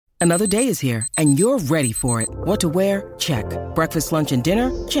Another day is here, and you're ready for it. What to wear? Check. Breakfast, lunch, and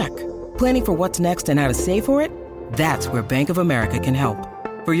dinner? Check. Planning for what's next and how to save for it? That's where Bank of America can help.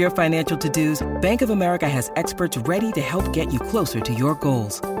 For your financial to-dos, Bank of America has experts ready to help get you closer to your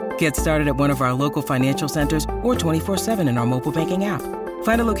goals. Get started at one of our local financial centers or 24/7 in our mobile banking app.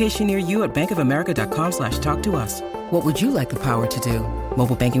 Find a location near you at bankofamerica.com/talktous. What would you like the power to do?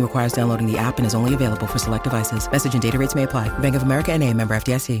 Mobile banking requires downloading the app and is only available for select devices. Message and data rates may apply. Bank of America N.A., member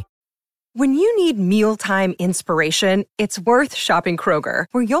FDIC. When you need mealtime inspiration, it's worth shopping Kroger,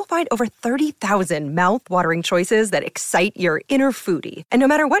 where you'll find over 30,000 mouth-watering choices that excite your inner foodie. And no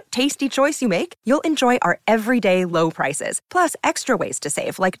matter what tasty choice you make, you'll enjoy our everyday low prices, plus extra ways to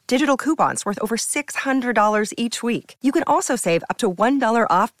save, like digital coupons worth over $600 each week. You can also save up to $1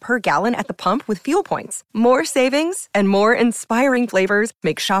 off per gallon at the pump with fuel points. More savings and more inspiring flavors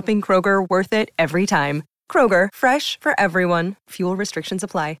make shopping Kroger worth it every time. Kroger, fresh for everyone. Fuel restrictions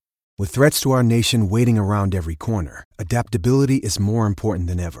apply. With threats to our nation waiting around every corner, adaptability is more important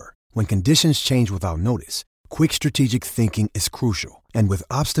than ever. When conditions change without notice, quick strategic thinking is crucial. And with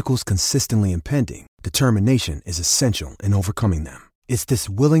obstacles consistently impending, determination is essential in overcoming them. It's this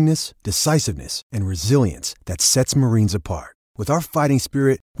willingness, decisiveness, and resilience that sets Marines apart. With our fighting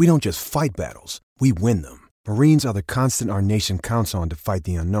spirit, we don't just fight battles, we win them. Marines are the constant our nation counts on to fight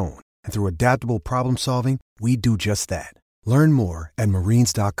the unknown. And through adaptable problem solving, we do just that. Learn more at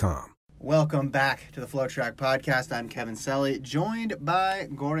marines.com. Welcome back to the FloTrack podcast. I'm Kevin Selly, joined by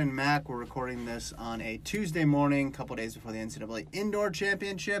Gordon Mack. We're recording this on a Tuesday morning, a couple days before the NCAA Indoor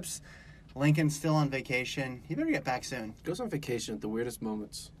Championships. Lincoln's still on vacation. He better get back soon. Goes on vacation at the weirdest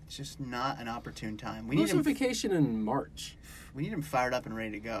moments. It's just not an opportune time. We need him on vacation in March. We need him fired up and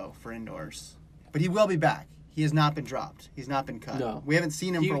ready to go for indoors. But he will be back. He has not been dropped. He's not been cut. No. We haven't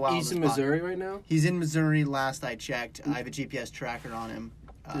seen him for a while. He's in Missouri right now? He's in Missouri last I checked. I have a GPS tracker on him.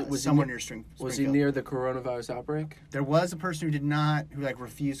 Somewhere near Springfield. Was he near the coronavirus outbreak? There was a person who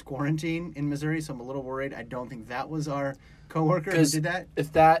refused quarantine in Missouri, so I'm a little worried. I don't think that was our coworker who did that.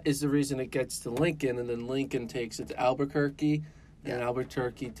 If that is the reason it gets to Lincoln, and then Lincoln takes it to Albuquerque, and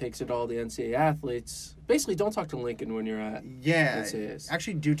Albuquerque takes it all the NCAA athletes. Basically, don't talk to Lincoln when you're at NCAAs.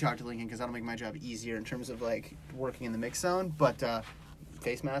 Actually, do talk to Lincoln because that'll make my job easier in terms of like working in the mix zone. But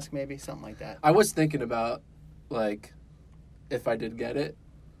face mask, maybe something like that. I was thinking about if I did get it.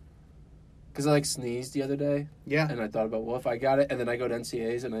 Because I sneezed the other day. Yeah. And I thought about, if I got it, and then I go to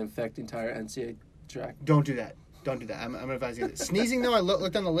NCAAs and I infect the entire NCAA track. Don't do that. Don't do that. I'm advising you. Sneezing, though, I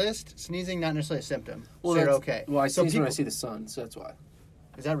looked on the list. Sneezing, not necessarily a symptom. Well, so you're okay. Well, I sneeze when I see the sun, so that's why.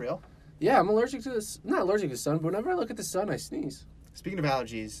 Is that real? Yeah, I'm allergic to this. Not allergic to the sun, but whenever I look at the sun, I sneeze. Speaking of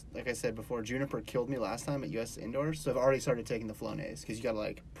allergies, like I said before, Juniper killed me last time at U.S. Indoors, so I've already started taking the Flonase because you got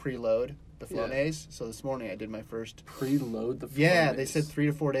to, preload the Flonase. Yeah. So this morning I did my first... Preload the Flonase? Yeah, they said 3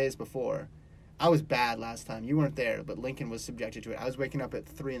 to 4 days before. I was bad last time. You weren't there, but Lincoln was subjected to it. I was waking up at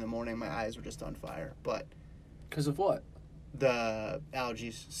 3 in the morning. My eyes were just on fire. But because of what? The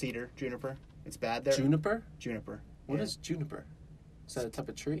allergies, cedar, juniper. It's bad there. Juniper? Juniper. What is juniper? Is that a type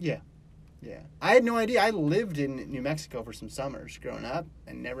of tree? Yeah. Yeah. I had no idea. I lived in New Mexico for some summers growing up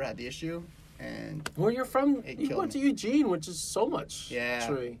and never had the issue. And where you're from, you went to Eugene, which is so much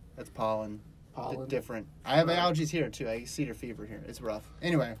tree. That's pollen. Different. I have allergies here, too. I get cedar fever here. It's rough.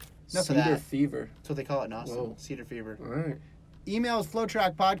 Anyway. Cedar fever. That's what they call it in Austin. Whoa. Cedar fever. All right. Email us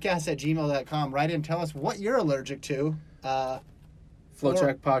FloTrackPodcast@gmail.com. Write in. Tell us what you're allergic to.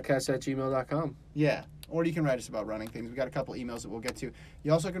 FloTrackPodcast@gmail.com. Yeah. Or you can write us about running things. We got a couple emails that we'll get to.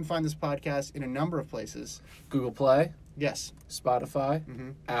 You also can find this podcast in a number of places. Google Play. Yes. Spotify.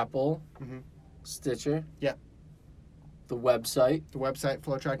 Mm-hmm. Apple. Mm-hmm. Stitcher. Yep. The website.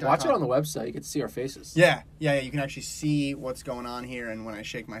 FloTrack.com. Watch it on the website. You get to see our faces. Yeah. You can actually see what's going on here, and when I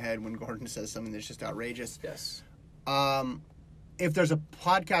shake my head when Gordon says something that's just outrageous. Yes. If there's a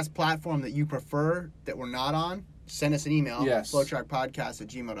podcast platform that you prefer that we're not on, send us an email. Yes.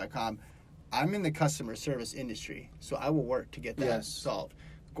 FloTrackPodcast@gmail.com. I'm in the customer service industry, so I will work to get that solved.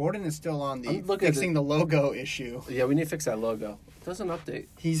 Gordon is still on the fixing the logo issue. Yeah, we need to fix that logo. It doesn't update.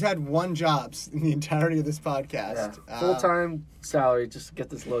 He's had one job in the entirety of this podcast. Yeah. Full-time salary just to get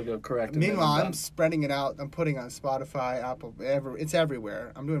this logo correct. Meanwhile, I'm spreading it out. I'm putting on Spotify, Apple, it's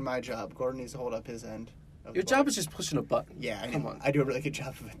everywhere. I'm doing my job. Gordon needs to hold up his end. Your job is just pushing a button. Yeah, I know. Come on. I do a really good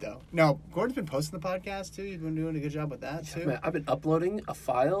job of it, though. No, Gordon's been posting the podcast, too. You've been doing a good job with that, too. Man, I've been uploading a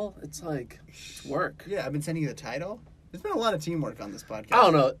file. It's work. Yeah, I've been sending you the title. There's been a lot of teamwork on this podcast. I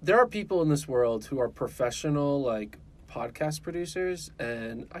don't know. There are people in this world who are professional, podcast producers,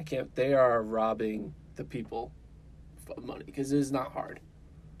 and they are robbing the people of money because it is not hard.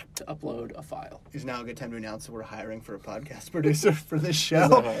 to upload a file. Is now a good time to announce that we're hiring for a podcast producer for this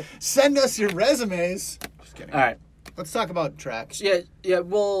show. Send us your resumes. Just kidding. All right. Let's talk about track. Yeah.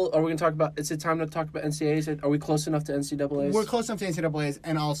 Well, are we going to talk about? Is it time to talk about NCAAs? Are we close enough to NCAAs? We're close enough to NCAAs,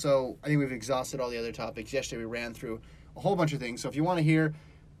 and also I think we've exhausted all the other topics. Yesterday we ran through a whole bunch of things. So if you want to hear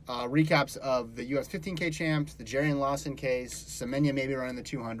recaps of the U.S. 15K champs, the Jerry and Lawson case, Semenya maybe running the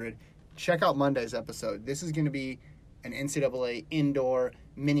 200, check out Monday's episode. This is going to be an NCAA indoor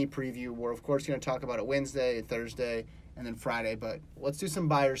mini preview. We're, of course, going to talk about it Wednesday, Thursday, and then Friday. But let's do some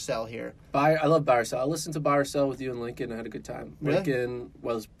buy or sell here. I love buy or sell. I listened to buy or sell with you and Lincoln. I had a good time. Really? Lincoln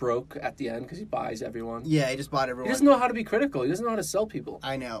was broke at the end because he buys everyone. Yeah, he just bought everyone. He doesn't know how to be critical. He doesn't know how to sell people.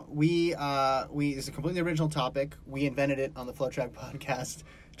 I know. We this is a completely original topic. We invented it on the FloTrack podcast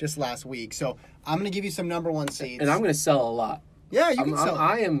just last week. So I'm going to give you some number one seeds. And I'm going to sell a lot. Yeah, you can sell.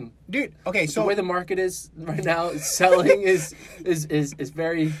 I am, dude. Okay, so the way the market is right now, selling is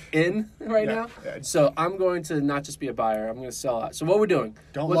very in right now. Yeah. So I'm going to not just be a buyer. I'm going to sell out. So what we're doing?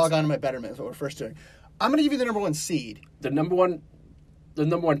 Log on to my Betterment. Is what we're first doing. I'm going to give you the number one seed. The number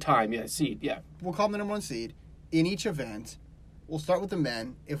one time. Yeah, seed. Yeah. We'll call them the number one seed in each event. We'll start with the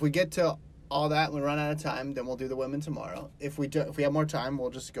men. If we get to all that and we run out of time, then we'll do the women tomorrow. If we have more time, we'll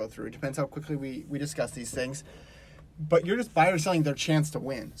just go through. It depends how quickly we discuss these things. But you're just buying or selling their chance to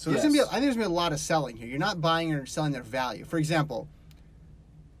win. So there's I think there's going to be a lot of selling here. You're not buying or selling their value. For example,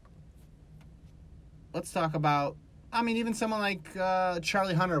 let's talk about, even someone like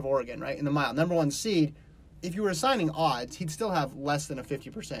Charlie Hunter of Oregon, right, in the mile. Number one seed, if you were assigning odds, he'd still have less than a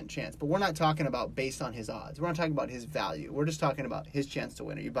 50% chance. But we're not talking about based on his odds. We're not talking about his value. We're just talking about his chance to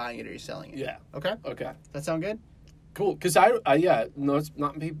win. Are you buying it or are you selling it? Yeah. Okay? Okay. That sound good? Cool. Because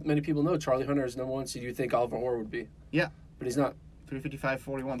not many people know Charlie Hunter is number one seed. You think Oliver Orr would be. Yeah. But he's not.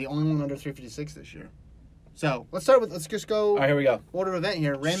 355.41. The only one under 356 this year. So, let's just go. All right, here we go. Order event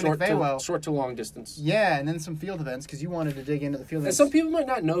here. Raymond McFaywell. Short to long distance. Yeah, and then some field events because you wanted to dig into the field events. And some people might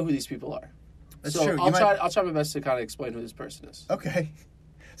not know who these people are. That's true. I'll try my best to kind of explain who this person is. Okay.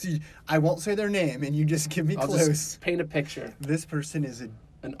 See, I won't say their name, and you just give me clues. I'll just paint a picture. This person is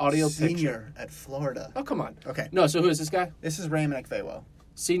an audio senior at Florida. Oh, come on. Okay. No, so who is this guy? This is Raymond McFaywell.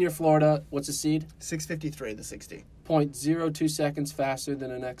 Senior Florida. What's his seed? 6:53, the 60. 0.02 seconds faster than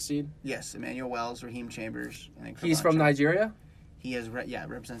the next seed? Yes, Emmanuel Wells, Raheem Chambers. He's from Nigeria? He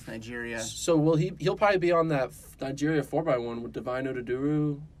represents Nigeria. So he'll probably be on that Nigeria 4x1 with Divine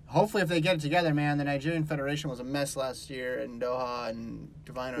Oduduru. Hopefully, if they get it together, man. The Nigerian Federation was a mess last year in Doha, and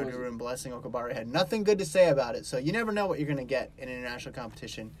Divine Oduduru and Blessing Okabari had nothing good to say about it. So you never know what you're going to get in international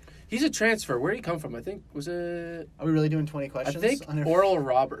competition. He's a transfer. Where did he come from? I think, was it... Are we really doing 20 questions? I think Oral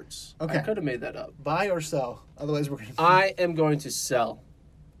Roberts. Okay. I could have made that up. Buy or sell? Otherwise, we're going to... I am going to sell.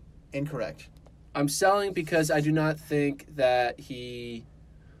 Incorrect. I'm selling because I do not think that he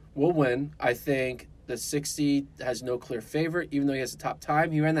will win. I think the 60 has no clear favorite, even though he has a top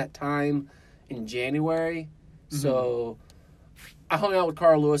time. He ran that time in January. Mm-hmm. So I hung out with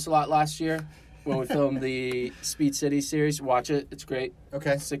Carl Lewis a lot last year when we filmed the Speed City series. Watch it. It's great.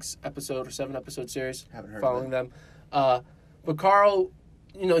 Okay. 6-episode or 7-episode series. Haven't heard following of it. them. But Carl,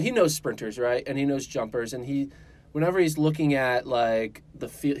 he knows sprinters, right? And he knows jumpers. And whenever he's looking at, like, the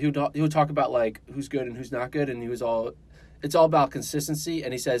field, he would talk about, like, who's good and who's not good. And it's all about consistency.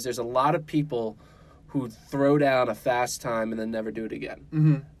 And he says there's a lot of people who throw down a fast time and then never do it again.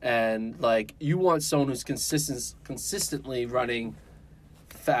 Mm-hmm. And, like, you want someone who's consistently running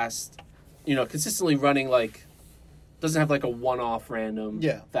fast, consistently running, like, doesn't have, like, a one-off random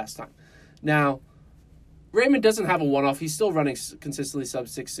fast time. Now, Raymond doesn't have a one-off. He's still running consistently sub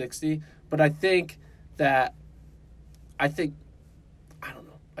 660, but I don't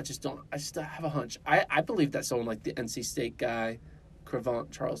know. I just have a hunch. I believe that someone like the NC State guy,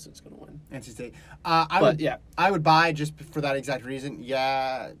 Crevant Charleston's going to win. NC State. I would buy just for that exact reason.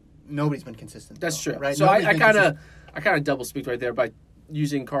 Yeah, nobody's been consistent. That's true. Right? So I kind of double speak right there by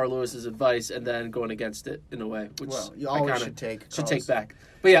using Carl Lewis's advice and then going against it in a way, which you always should take back.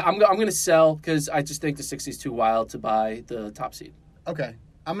 But yeah, I'm going to sell because I just think the 60 is too wild to buy the top seed. Okay,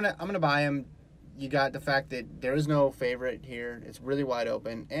 I'm gonna buy him. You got the fact that there is no favorite here. It's really wide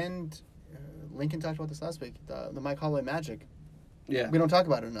open, and Lincoln talked about this last week. The Mike Holloway Magic. Yeah, we don't talk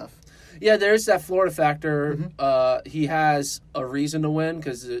about it enough. Yeah, there's that Florida factor. Mm-hmm. He has a reason to win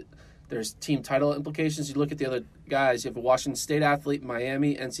because there's team title implications. You look at the other guys. You have a Washington State athlete,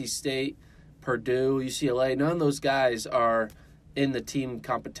 Miami, NC State, Purdue, UCLA. None of those guys are in the team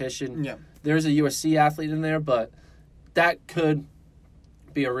competition. Yeah. There's a USC athlete in there, but that could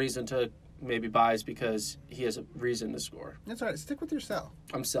be a reason to maybe buys because he has a reason to score. That's all right. Stick with your sell.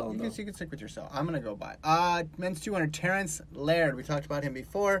 I'm selling, though. You can stick with your sell. I'm going to go buy. Men's 200, Terrence Laird. We talked about him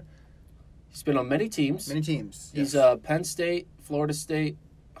before. He's been on many teams. Yes. He's Penn State, Florida State,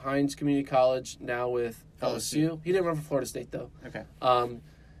 Hines Community College, now with LSU. He didn't run for Florida State, though. Okay.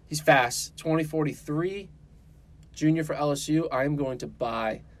 He's fast. 2043, junior for LSU. I'm going to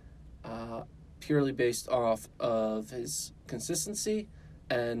buy purely based off of his consistency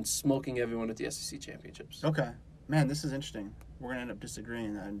and smoking everyone at the SEC championships. Okay. Man, this is interesting. We're going to end up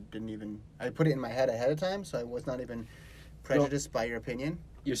disagreeing. I put it in my head ahead of time, so I was not even prejudiced by your opinion.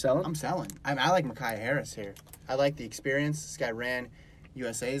 You're selling? I'm selling. I like Micaiah Harris here. I like the experience. This guy ran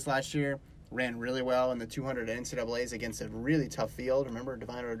USA's last year, ran really well in the 200 NCAAs against a really tough field. Remember,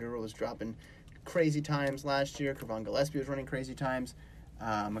 Divine Roduro was dropping crazy times last year. Kevon Gillespie was running crazy times.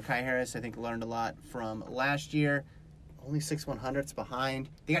 Micaiah Harris, I think, learned a lot from last year. Only 6/100ths behind.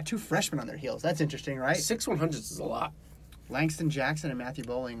 They got 2 freshmen on their heels. That's interesting, right? 6/100ths is a lot. Langston Jackson and Matthew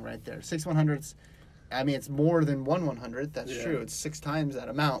Bowling right there. 6/100ths. I mean, it's more than 1/100th. That's true. It's 6 times that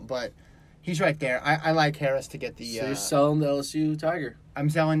amount, but he's right there. I like Harris to get the. So you're selling the LSU Tiger. I'm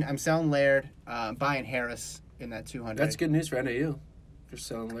selling Laird, buying Harris in that 200. That's good news for NAU. If you're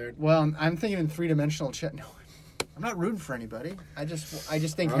selling Laird. Well, I'm thinking in 3-dimensional chess. No, I'm not rooting for anybody. I just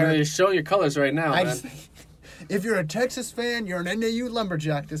think Harris. You're showing your colors right now, man. If you're a Texas fan, you're an NAU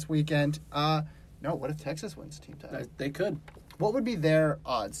Lumberjack this weekend. No, what if Texas wins team title? They could. What would be their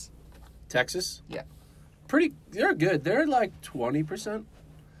odds? Texas? Yeah. They're good. They're like 20%.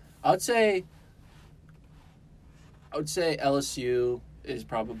 I would say LSU is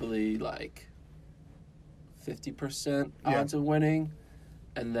probably like 50% odds of winning.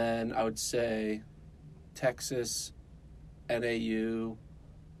 And then I would say Texas, NAU,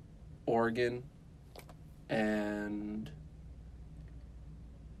 Oregon, and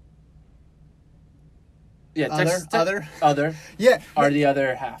Texas, other are the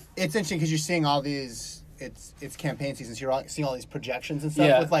other half. It's interesting because you're seeing all these. It's campaign season, so you're seeing all these projections and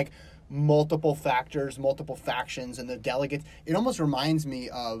stuff with like multiple factors, multiple factions, and the delegates. It almost reminds me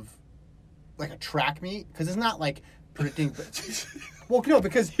of like a track meet because it's not like predicting. Well, no,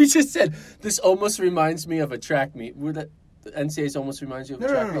 because he just said this almost reminds me of a track meet. The NCAA almost reminds you of a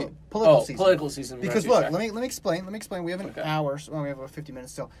track meet. Political season. Because look, let me explain. We have an hour. We have about 50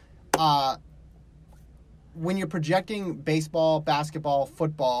 minutes still. When you're projecting baseball, basketball,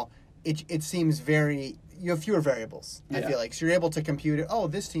 football, it seems you have fewer variables, I feel like. So you're able to compute it,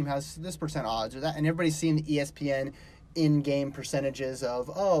 this team has this percent odds or that, and everybody's seeing the ESPN in-game percentages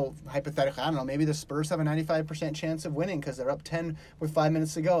of, hypothetically, I don't know, maybe the Spurs have a 95% chance of winning because they're up 10 with 5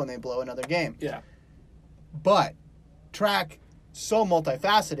 minutes to go and they blow another game. Yeah. But track, so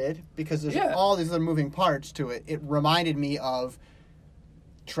multifaceted because there's all these other moving parts to it. It reminded me of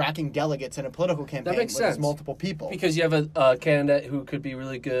tracking delegates in a political campaign with there's multiple people. Because you have a candidate who could be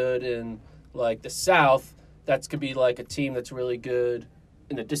really good in, like, the South. That could be, like, a team that's really good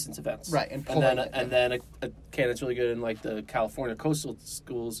in the distance events. Right. And then a candidate's really good in, like, the California coastal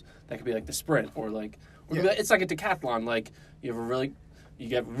schools. That could be, like, the sprint. Or, like, it's like a decathlon. Like, you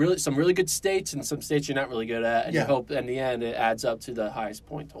have some really good states and some states you're not really good at. And you hope, in the end, it adds up to the highest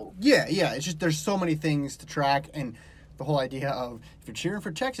point total. Yeah. It's just there's so many things to track. And the whole idea of if you're cheering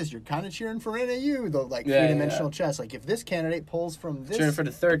for Texas, you're kind of cheering for NAU, though, like three-dimensional chess. Like if this candidate pulls from this, cheering for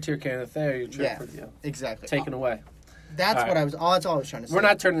the third tier candidate there, you're cheering for exactly taken away. That's what I was. That's all I was trying to say. We're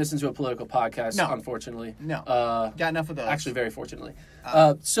not turning this into a political podcast, unfortunately. No, got enough of those. Actually, very fortunately.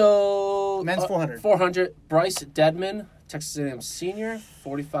 So men's 400. 400. Bryce Dedman, Texas A&M senior,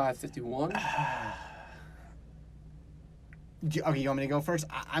 45-51. Okay, you want me to go first?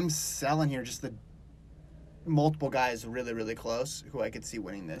 I'm selling here just the multiple guys really, really close who I could see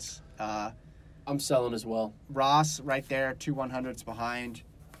winning this. I'm selling as well. Ross right there, 2 100s behind.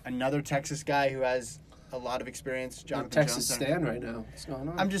 Another Texas guy who has a lot of experience. Jonathan Texas Jones. stand right now. What's going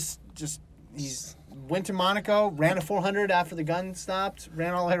on? I'm just he's went to Monaco, ran a 400 after the gun stopped,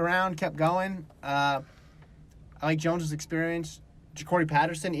 ran all the way around, kept going. I like Jones's experience. Ja'Cory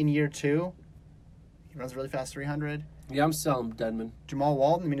Patterson in year 2. He runs a really fast 300. Yeah, I'm selling Dedman. Jamal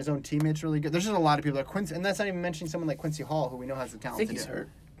Walton, his own teammate's really good. There's just a lot of people. Quincy, and that's not even mentioning someone like Quincy Hall, who we know has the talent. I think he's hurt.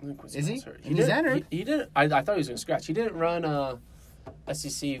 Is he? Hurt. He's entered. He didn't. I thought he was going to scratch. He didn't run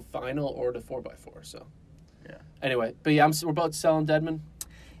SEC final or the 4x4. So yeah. Anyway, but yeah, we're both selling Dedman.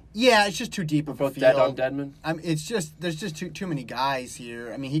 Yeah, it's just too deep of a both field. dead on Dedman. It's just there's just too many guys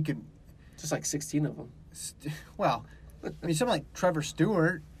here. He could just like 16 of them. Someone like Trevor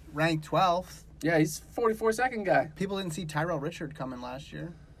Stewart ranked 12th. Yeah, he's 44-second guy. People didn't see Tyrell Richard coming last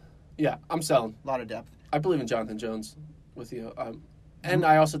year. Yeah, I'm selling. A lot of depth. I believe in Jonathan Jones with you. And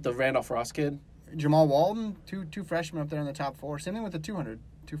I also the Randolph Ross kid. Jamal Walden, two freshmen up there in the top 4. Same thing with the 200.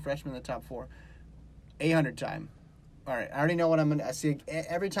 2 freshmen in the top 4. 800 time. All right, I already know what I'm going to see.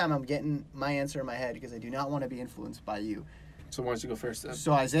 Every time I'm getting my answer in my head because I do not want to be influenced by you. So why don't you go first then?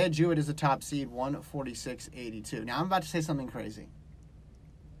 So Isaiah Jewett is the top seed, 146.82. Now I'm about to say something crazy.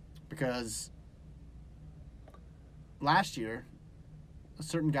 Because last year, a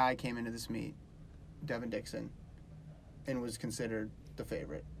certain guy came into this meet, Devin Dixon, and was considered the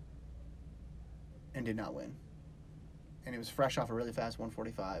favorite and did not win. And he was fresh off a really fast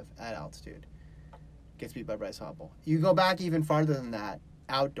 145 at altitude. Gets beat by Bryce Hopple. You go back even farther than that,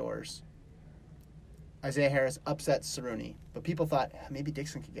 outdoors. Isaiah Harris upsets Cerrone, but people thought maybe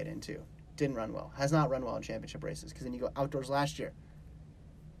Dixon could get in too. Didn't run well. Has not run well in championship races because then you go outdoors last year.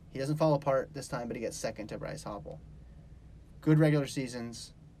 He doesn't fall apart this time, but he gets second to Bryce Hopple. Good regular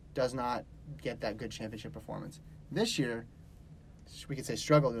seasons, does not get that good championship performance. This year, we could say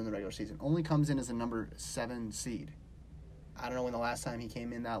struggled during the regular season. Only comes in as a number 7 seed. I don't know when the last time he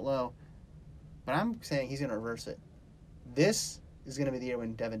came in that low. But I'm saying he's going to reverse it. This is going to be the year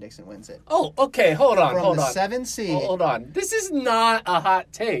when Devin Dixon wins it. Oh, okay. Hold on. From the 7 seed. Hold on. This is not a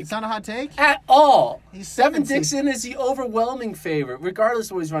hot take. It's not a hot take? At all. Devin Devin Dixon is the overwhelming favorite,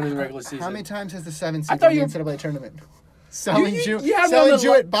 regardless of what he's running in the regular season. How many times has the 7 seed I thought in the NCAA tournament? You have selling no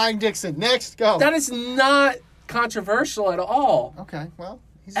Jewett, buying Dixon. Next, go. That is not controversial at all. Okay, well.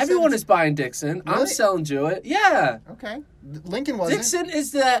 Everyone is buying Dixon. Really? I'm selling Jewett. Yeah. Okay. Lincoln wasn't. Dixon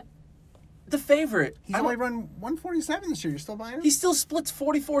is the favorite. He's only run 147 this year. You're still buying him? He still splits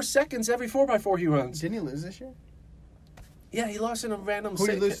 44 seconds every 4x4 he runs. Didn't he lose this year? Yeah, he lost in a random... Who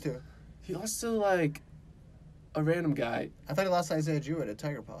did he lose to? He lost to, a random guy. I thought he lost to Isaiah Jewett at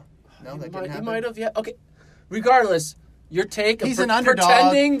Tiger Paw. No, that didn't happen? He might have, yeah. Okay. Regardless, your take He's of an underdog.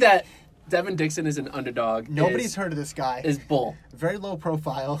 pretending that Devin Dixon is an underdog Nobody's heard of this guy. Is bull. Very low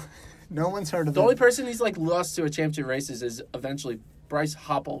profile. No one's heard of him. The only person he's, lost to a championship races is eventually Bryce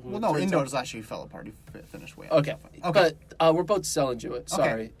Hopple. Well, no, indoors last year he fell apart. He finished way Okay. out. But we're both selling Jewett.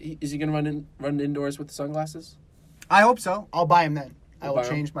 Sorry. Okay. Is he going to run indoors with the sunglasses? I hope so. I'll buy him then. I will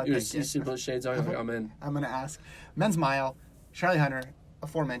change my You pick. see those shades on? I'm in. I'm going to ask. Men's mile, Charlie Hunter,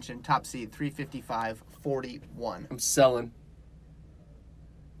 aforementioned, top seed, 355.41. I'm selling.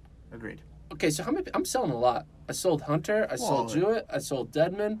 Agreed. Okay, so how many? I'm selling a lot. I sold Hunter. I sold Jewett. I sold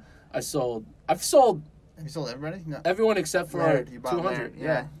Deadman. I've sold. Have you sold everybody? No. Everyone except for Laird, you bought 200. Laird,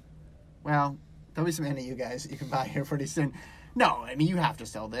 yeah. Well, there'll be some NAU guys you can buy here pretty soon. No, I mean, you have to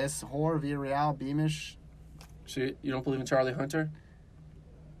sell this. Hoare, Villarreal, Beamish. So you don't believe in Charlie Hunter?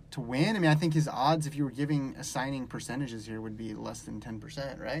 To win? I mean, I think his odds, if you were giving assigning percentages here, would be less than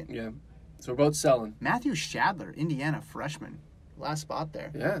 10%, right? Yeah. So we're both selling. Matthew Shadler, Indiana freshman. Last spot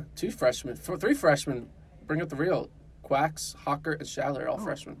there. Yeah, 3 freshmen. Bring up the real. Quacks, Hawker, and Schaller, all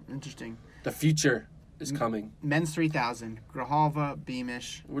freshmen. Interesting. The future is coming. Men's 3,000. Grijalva,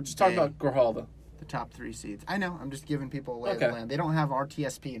 Beamish. We're just talking about Grijalva. The top 3 seeds. I know. I'm just giving people a lay of the Okay. land. They don't have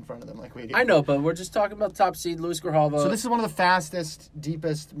RTSP in front of them like we do. I know, but we're just talking about the top seed, Luis Grijalva. So this is one of the fastest,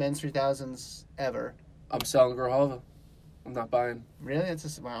 deepest men's 3,000s ever. I'm selling Grijalva. I'm not buying. Really? It's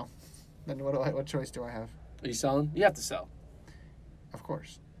just, wow. Then what choice do I have? Are you selling? You have to sell. Of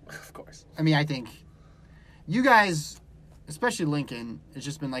course. Of course. I mean, I think you guys, especially Lincoln, has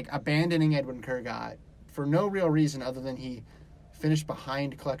just been abandoning Edwin Kurgat for no real reason other than he finished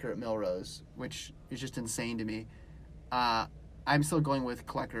behind Klecker at Milrose, which is just insane to me. I'm still going with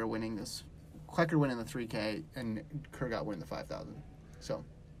Klecker winning this. Klecker winning the 3K and Kurgat winning the 5,000. So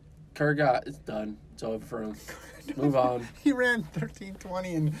Kurgat is done. It's over for him. Move on. He ran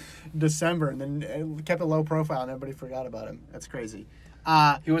 13:20 in December and then kept a low profile and everybody forgot about him. That's crazy.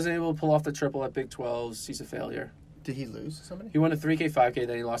 He wasn't able to pull off the triple at Big 12s. He's a failure. Did he lose to somebody? He won a 3K, 5K,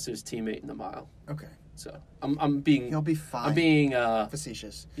 then he lost to his teammate in the mile. Okay. So I'm being. He'll be fine. I'm being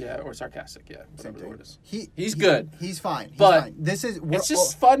facetious. Yeah, or sarcastic. Yeah, whatever the word is. He's good. He's fine. But this is. It's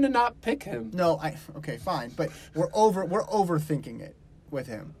just fun to not pick him. No, okay, fine. But we're overthinking it with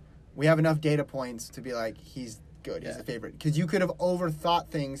him. We have enough data points to be like he's good. He's the favorite. Because you could have overthought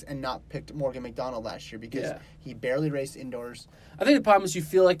things and not picked Morgan McDonald last year because he barely raced indoors. I think the problem is you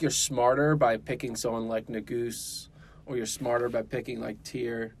feel like you're smarter by picking someone like Nagoose, or you're smarter by picking like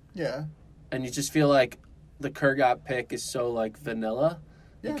Tier. Yeah. And you just feel like the Kurgat pick is so vanilla.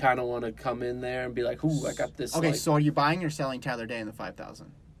 Yeah. You kind of want to come in there and be like, "Ooh, I got this." Okay, so are you buying or selling Tyler Day in the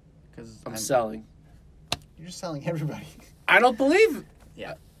 5,000? Because I'm selling. You're just selling everybody. I don't believe.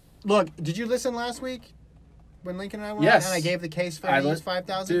 Yeah. Look, did you listen last week when Lincoln and I were Yes. on and I gave the case for these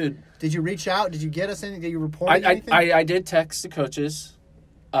 5,000? Dude. Did you reach out? Did you get us anything? Did you report anything? I did text the coaches,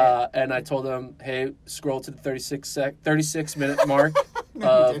 and I told them, hey, scroll to the 36-minute mark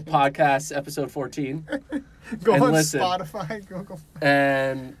podcast episode 14. Go and on listen. Spotify, Google.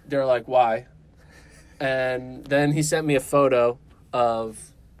 And they're like, why? And then he sent me a photo of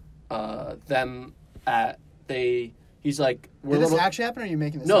them at he's like, Did this actually happen, or are you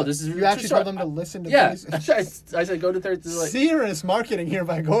making this No, up? this is You actually told them to listen to this. these? I said, go to 30. Like, Serious marketing here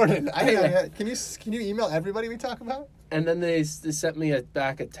by Gordon. Can you email everybody we talk about? and then they sent me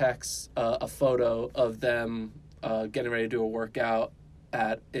back a text, a photo of them getting ready to do a workout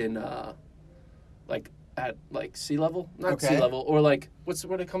at sea level, not sea level, or like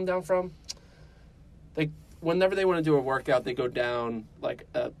where they come down from. Whenever they want to do a workout, they go down like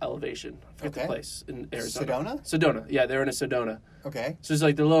elevation. I forget the place in Arizona. Sedona. Yeah, they're in a Sedona. Okay. So it's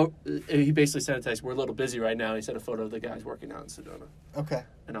like he basically said it to us, we're a little busy right now. And he sent a photo of the guys working out in Sedona. Okay.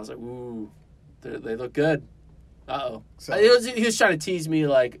 And I was like, ooh, they look good. Uh-oh. So, he was trying to tease me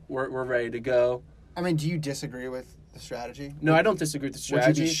like, we're ready to go. I mean, do you disagree with the strategy? No, I don't disagree with the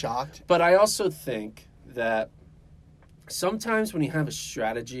strategy. Would you be shocked? But I also think that sometimes when you have a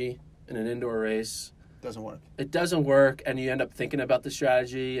strategy in an indoor race, it doesn't work, and you end up thinking about the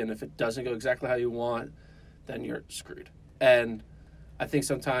strategy, and if it doesn't go exactly how you want, then you're screwed. And I think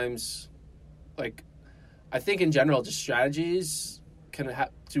sometimes, I think in general, just strategies can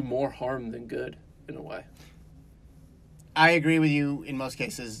do more harm than good in a way. I agree with you in most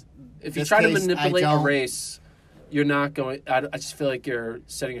cases. If you try to manipulate a race, you're not going. I just feel like you're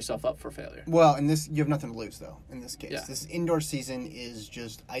setting yourself up for failure. Well, in this, you have nothing to lose, though. In this case, Yeah. This indoor season is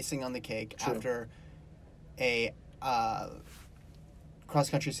just icing on the cake. True. After a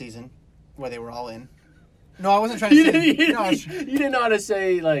cross-country season where they were all in. No, I wasn't trying to say... You didn't know how to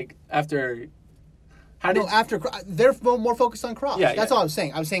say, after... They're more focused on cross. Yeah, That's all I was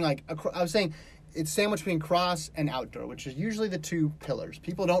saying. I was saying, it's sandwiched between cross and outdoor, which is usually the two pillars.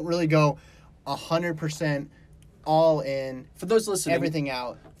 People don't really go 100% all in. For those listening... Everything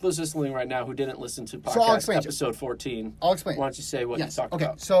out. For those listening right now who didn't listen to podcast episode 14... I'll explain. Why don't you say what you talked about?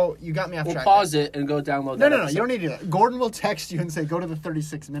 Okay, so you got me off track. We'll pause it and go download that No, you don't need to do that. Gordon will text you and say, go to the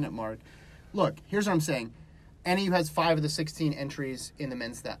 36-minute mark. Look, here's what I'm saying. NAU has 5 of the 16 entries in the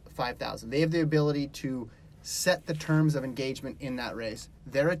men's 5,000. They have the ability to set the terms of engagement in that race.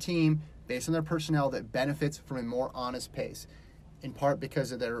 They're a team, based on their personnel, that benefits from a more honest pace, in part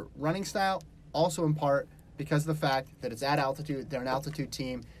because of their running style, also in part because of the fact that it's at altitude, they're an altitude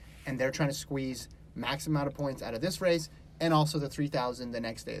team, and they're trying to squeeze max amount of points out of this race, and also the 3,000 the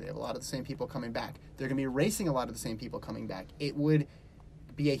next day. They have a lot of the same people coming back. They're going to be racing a lot of the same people coming back. It would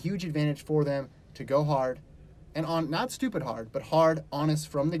be a huge advantage for them to go hard, and not stupid hard, but hard, honest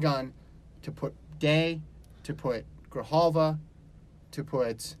from the gun, to put Day, to put Grijalva, to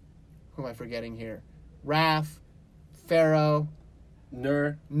put, who am I forgetting here? Raf, Farrow,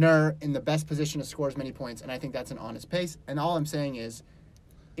 Nur in the best position to score as many points, and I think that's an honest pace. And all I'm saying is,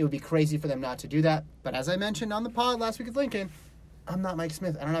 it would be crazy for them not to do that. But as I mentioned on the pod last week with Lincoln, I'm not Mike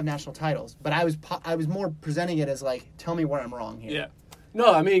Smith. I don't have national titles. But I was more presenting it as tell me where I'm wrong here. Yeah.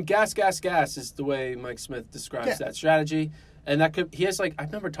 No, I mean, gas is the way Mike Smith describes that strategy. And he has I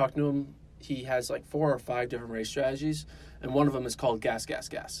remember talking to him, he has 4 or 5 different race strategies, and one of them is called gas.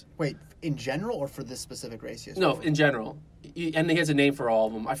 Wait, in general or for this specific race? No, in general. And he has a name for all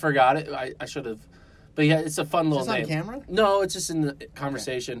of them. I forgot it. I should have. But yeah, it's a fun little name. Is this on camera? No, it's just in the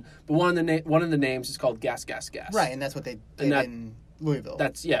conversation. Okay. But one of the names is called gas. Right, and that's what they did in Louisville.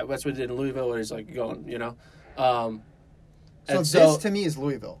 That's what they did in Louisville, where he's going, So this, to me, is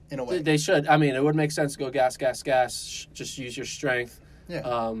Louisville, in a way. They should. I mean, it would make sense to go gas. Just use your strength.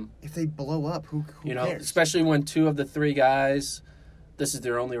 Yeah. If they blow up, who cares? Especially when 2 of the 3 guys, this is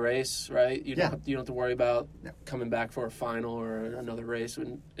their only race, right? You don't have to worry about coming back for a final or another race.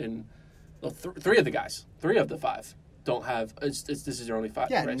 3 of the guys, 3 of the 5 don't have. This is their only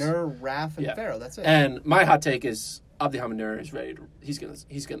 5 race. Yeah, Nur, Raf, and Farrow. That's it. And my hot take is Abdihamid Nur is ready. He's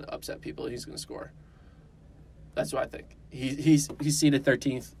gonna upset people. He's gonna score. That's what I think. He's seeded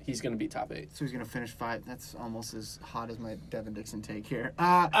 13th. He's going to be top 8. So he's going to finish 5. That's almost as hot as my Devin Dixon take here.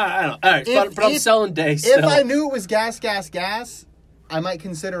 I don't know. All right, but I'm selling Day still. If I knew it was gas, I might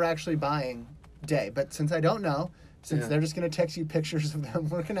consider actually buying Day. But since I don't know, they're just going to text you pictures of them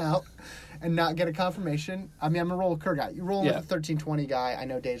working out and not get a confirmation, I mean, I'm a roll with Kerr guy. You're rolling with the 13:20 guy. I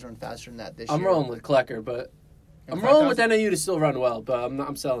know Day's run faster than that this year. I'm rolling with Klecker, but I'm rolling with NAU to still run well, but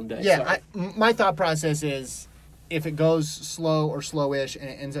I'm selling Day. Yeah, my thought process is, if it goes slow or slowish and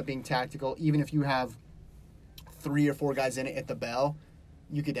it ends up being tactical, even if you have 3 or 4 guys in it at the bell,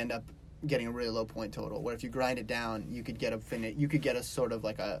 you could end up getting a really low point total. Where if you grind it down, you could get a sort of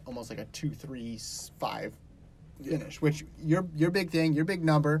almost like a 2-3-5 finish. Which your big thing, your big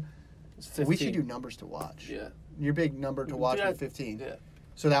number. 15. We should do numbers to watch. Yeah. Your big number to watch with 15. Yeah.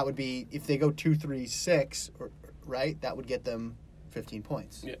 So that would be, if they go 2-3-6, right, that would get them 15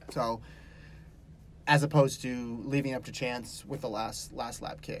 points. Yeah. So, as opposed to leaving up to chance with the last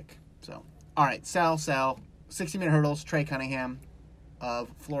lap kick. So, all right, Sal, 60-minute hurdles, Trey Cunningham of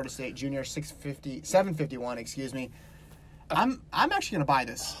Florida State Junior, 751, excuse me. I'm actually going to buy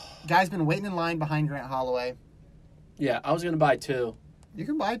this. Guy's been waiting in line behind Grant Holloway. Yeah, I was going to buy 2. You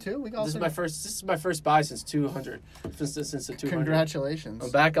can buy 2. This is my first buy since 200. Since the 200. Congratulations.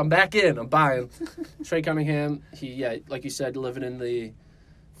 I'm back in. I'm buying. Trey Cunningham, like you said, living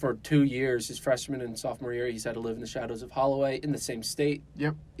for 2 years, his freshman and sophomore year, he's had to live in the shadows of Holloway in the same state.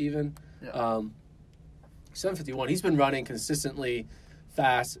 Yep. Even. Yep. 751. He's been running consistently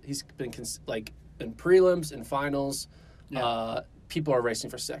fast. He's been in prelims and finals. Yeah. People are racing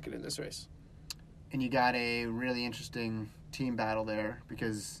for second in this race. And you got a really interesting team battle there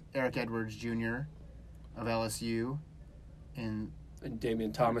because Eric Edwards Jr. of LSU and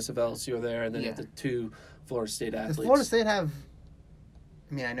Damian Thomas of LSU are there, and then you have the 2 Florida State athletes. Does Florida State have?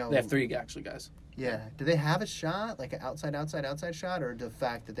 I mean, I know they have 3 actually, guys. Yeah. Do they have a shot, like an outside shot, or the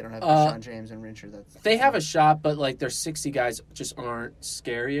fact that they don't have Deshaun James and Rincher? They have a shot, but their 60 guys just aren't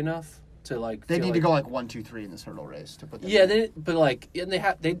scary enough to They need to go 1, 2, 3 in this hurdle race to put them. Yeah, they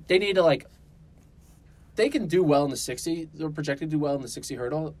need to They can do well in the 60. They're projected to do well in the 60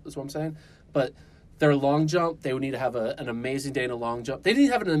 hurdle. Is what I'm saying. But their long jump, they would need to have an amazing day in a long jump. They need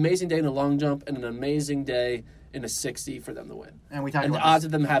to have an amazing day in a long jump and an amazing day in a 60 for them to win. And the odds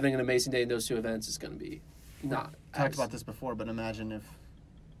of them having an amazing day in those 2 events is going to be not. Talked about this before, but imagine if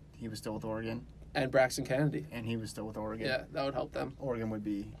he was still with Oregon and Braxton Kennedy, and he was still with Oregon. Yeah, that would help them. Oregon would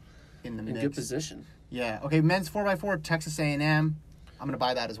be in the mix. In good position. Yeah. Okay. Men's 4x4, Texas A&M. I'm going to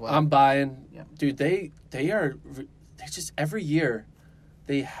buy that as well. I'm buying. Yeah. Dude, they just every year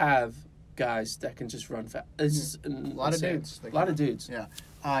they have guys that can just run fast. It's just a lot of dudes. A lot of dudes. Yeah.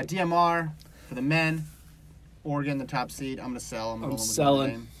 DMR for the men. Oregon, the top seed. I'm going to sell. I'm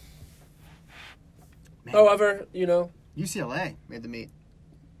selling. Man. However, UCLA made the meet.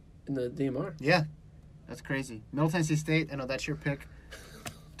 In the DMR. Yeah. That's crazy. Middle Tennessee State. I know that's your pick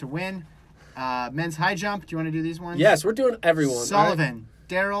to win. Men's high jump. Do you want to do these ones? Yes, we're doing everyone. Sullivan. Right?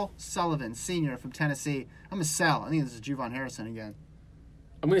 Daryl Sullivan, senior from Tennessee. I'm going to sell. I think this is Juvon Harrison again.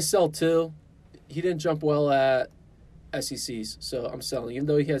 I'm going to sell too. He didn't jump well at SECs, so I'm selling. Even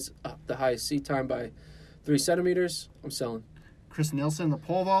though he has the highest seat time by 3 centimeters, I'm selling. Chris Nielsen, the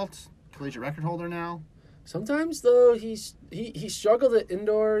pole vault, collegiate record holder now. Sometimes though he struggled at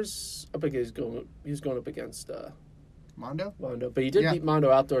indoors. He was going up against Mondo, but he did beat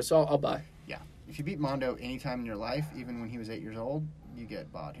Mondo outdoors, so I'll buy. Yeah, if you beat Mondo anytime in your life, even when he was 8 years old, you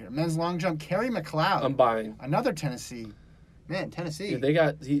get bought here. Men's long jump, Kerry McLeod. I'm buying. Another Tennessee. Man, Tennessee.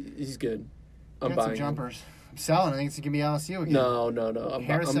 Yeah, he's good. I'm buying some jumpers. I'm selling. I think it's going to be LSU again. No.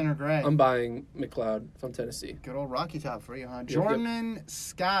 Harrison or Gray. I'm buying McLeod from Tennessee. Good old Rocky Top for you, huh? Jordan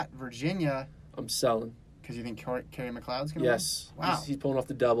Scott, Virginia. I'm selling. Because you think Kerry McLeod's going to Yes. win? Wow. He's pulling off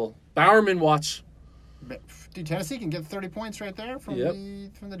the double. Bowerman, watch. Dude, Tennessee can get 30 points right there from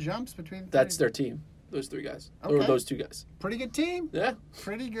the jumps between. That's their team. Those 3 guys. Okay. Or those 2 guys. Pretty good team. Yeah.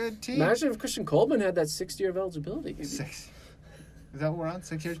 Pretty good team. Imagine if Christian Coleman had that 6th year of eligibility. 6. Is that what we're on?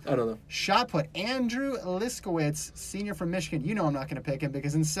 6 years? I don't know. Shot put. Andrew Liskowitz, senior from Michigan. You know I'm not going to pick him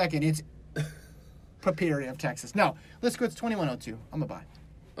because in second it's Papiri of Texas. No, Liskowitz 2102. I'm going to buy.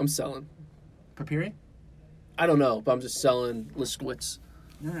 I'm selling. Papiri? I don't know, but I'm just selling Liskowitz.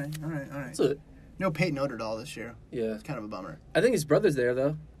 All right. That's it. No Peyton Oderdahl this year. Yeah. It's kind of a bummer. I think his brother's there,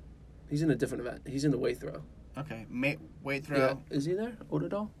 though. He's in a different event. He's in the weight throw. Okay. Weight throw. Yeah. Is he there?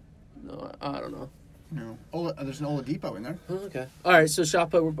 Oderdahl? No, I don't know. No. There's an Oladipo in there. Oh, okay. All right, so shot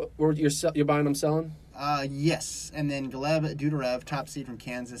put, you're buying, I'm selling? Yes. And then Gleb Dudarev, top seed from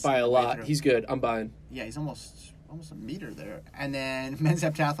Kansas. By a lot. He's good. I'm buying. Yeah, he's almost a meter there. And then men's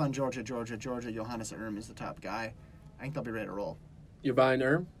heptathlon, Georgia. Johannes Erm is the top guy. I think they'll be ready to roll. You're buying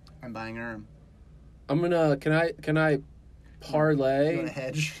Erm? I'm buying Erm. I'm gonna. Can I parlay? You want to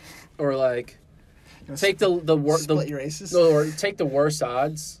hedge? Or take the worst. Split your aces. No, or take the worst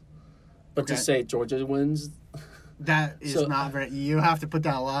odds, but just say Georgia wins. That is not very. You have to put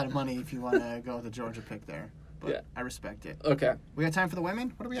down a lot of money if you want to go with the Georgia pick there. But yeah, I respect it. Okay. We got time for the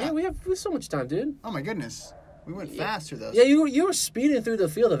women? What do we got? Yeah, we have so much time, dude. Oh my goodness, we went fast through those. Yeah, you were speeding through the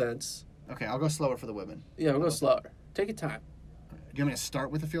field events. Okay, I'll go slower for the women. Yeah, we'll go slower. Take your time. Do you want me to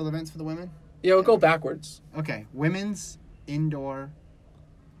start with the field events for the women? Yeah, we'll go backwards. Okay, women's indoor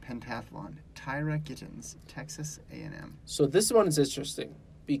pentathlon. Tyra Gittens, Texas A&M. So this one is interesting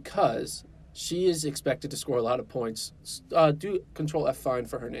because she is expected to score a lot of points. Do Control F5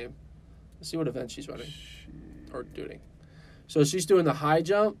 for her name. Let's see what event she's running. or Duding. So she's doing the high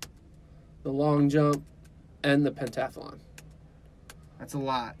jump, the long jump, and the pentathlon. That's a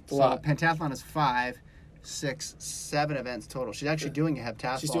lot. A lot. Pentathlon is 5, 6, 7 events total. She's actually doing a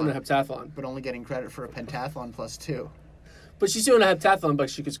heptathlon. She's doing a heptathlon. But only getting credit for a pentathlon plus 2. But she's doing a heptathlon,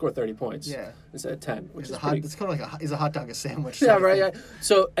 but she could score 30 points. Yeah. Instead of 10, which is It's kind of like is a hot dog a sandwich? Yeah, right. Yeah.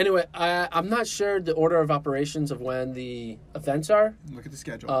 So anyway, I'm not sure the order of operations of when the events are. Look at the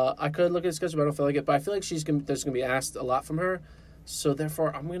schedule. I could look at the schedule, but I don't feel like it. But I feel like there's going to be asked a lot from her. So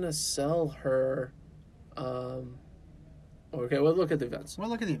therefore, I'm going to sell her. Okay, we'll look at the events.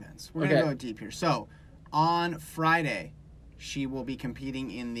 We're going to go deep here. So on Friday, she will be competing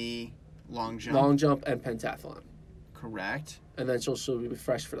in the long jump. Long jump and pentathlon. Correct. And then she'll be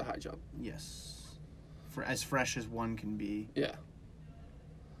fresh for the high jump. Yes. For as fresh as one can be. Yeah.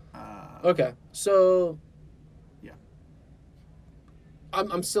 Okay. So. Yeah.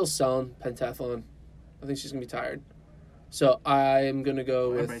 I'm still selling pentathlon. I think she's gonna be tired. So I'm gonna go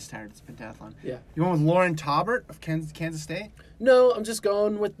with. Everybody's tired. It's pentathlon. Yeah. You went with Lauren Taubert of Kansas State? No, I'm just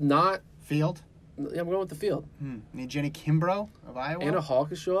going with not field. Yeah, I'm going with the field. Need Jenny Kimbrough of Iowa. Anna Hall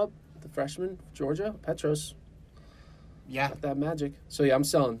could show up. The freshman, Georgia, Petros. Yeah. Got that magic. So, yeah, I'm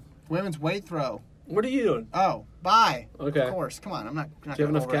selling. Women's weight throw. What are you doing? Oh, buy. Okay. Of course. Come on. I'm not Do you have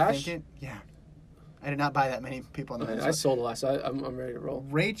enough cash? It. Yeah. I did not buy that many people in the men's. I sold the last. I'm ready to roll.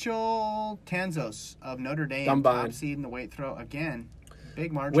 Rachel Tanzos of Notre Dame. I'm buying. Top seed in the weight throw. Again,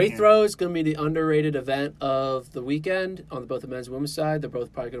 big margin Weight here. throw is going to be the underrated event of the weekend on both the men's and women's side. They're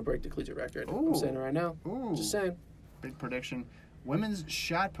both probably going to break the collegiate record. Ooh. I'm saying it right now. Ooh. Just saying. Big prediction. Women's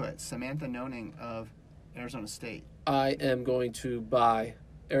shot put. Samantha Noning of Arizona State. I am going to buy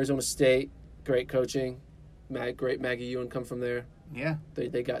Arizona State. Great coaching. Great Maggie Ewan come from there. Yeah. They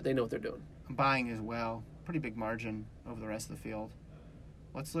know what they're doing. I'm buying as well. Pretty big margin over the rest of the field.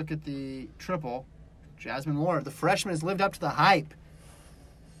 Let's look at the triple. Jasmine Ward, the freshman, has lived up to the hype.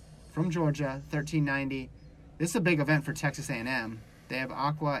 From Georgia, 1390. This is a big event for Texas A&M. They have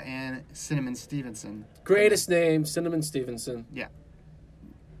Aqua and Cinnamon Stevenson. Greatest name, Cinnamon Stevenson. Yeah.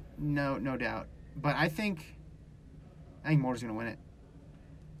 No doubt. But I think Moore's going to win it.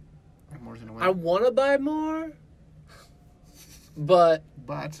 I want to buy more, but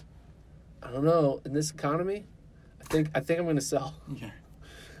I don't know. In this economy, I think I'm going to sell. Yeah.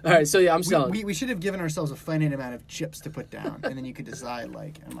 All right, so yeah, I'm selling. We should have given ourselves a finite amount of chips to put down, and then you could decide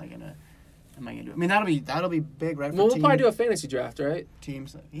like, am I gonna do it? I mean, that'll be big, right? Well, we'll probably do a fantasy draft, right?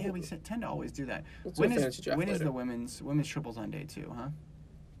 Teams. Yeah, we tend to always do that. Let's do a fantasy draft when is later. the women's triples on day 2? Huh?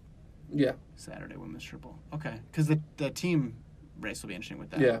 Yeah. Saturday women's triple. Okay, because the team race will be interesting with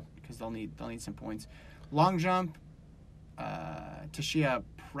that. Yeah. Because they'll need some points. Long jump. Tashia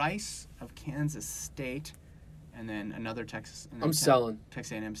Price of Kansas State, and then another Texas. And then I'm selling.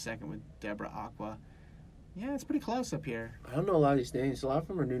 Texas A&M second with Deborah Aqua. Yeah, it's pretty close up here. I don't know a lot of these names. A lot of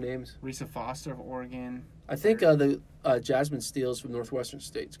them are new names. Risa Foster of Oregon. I think the Jasmine Steele from Northwestern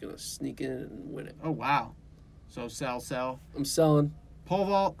State is going to sneak in and win it. Oh, wow. So sell. I'm selling. Pole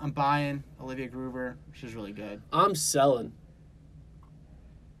vault, I'm buying. Olivia Gruber, she's really good. I'm selling.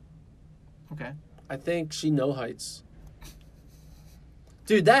 Okay. I think she no heights.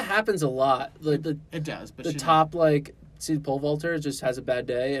 Dude, that happens a lot. Like it does, but the top the pole vaulter just has a bad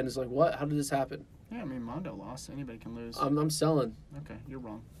day and it's like, what? How did this happen? Yeah, I mean Mondo lost. Anybody can lose. I'm selling. Okay, you're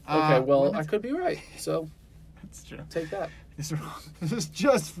wrong. Okay, well I could be right. So that's true. Take that. This is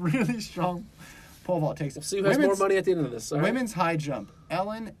just really strong. Pole vault takes it. See who has more money at the end of this. All right? Women's high jump.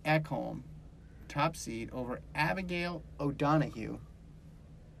 Ellen Ekholm, top seed over Abigail O'Donoghue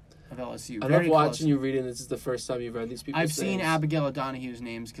of LSU. I love watching you reading. This is the first time you've read these people's I've seen names. Abigail O'Donoghue's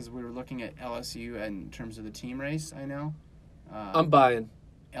names because we were looking at LSU in terms of the team race. I know. I'm buying.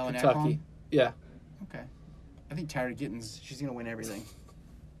 Ellen Kentucky. Ekholm? Yeah. Okay. I think Tyra Gittens, she's going to win everything.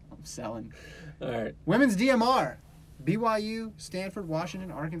 I'm selling. All right. Women's DMR. BYU, Stanford,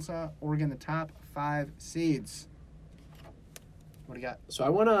 Washington, Arkansas, Oregon, the top 5 seeds. What do you got? So I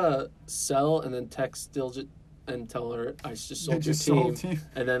want to sell and then text Dilgit and tell her I just sold your team,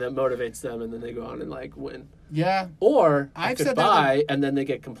 and then it motivates them, and then they go on and win. Yeah. Or I I've could said buy, and then they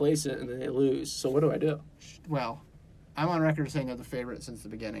get complacent, and then they lose. So what do I do? Well, I'm on record saying they're the favorite since the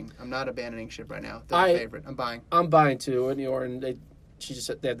beginning. I'm not abandoning ship right now. They're the favorite. I'm buying. I'm buying too. Whitney Orton, they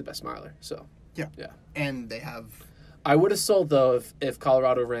have the best miler. So yeah. And they have. I would have sold though if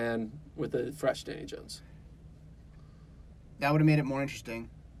Colorado ran with a fresh Danny Jones. That would have made it more interesting.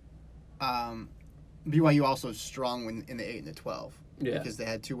 BYU also is strong in the 8 and the 12. Yeah. Because they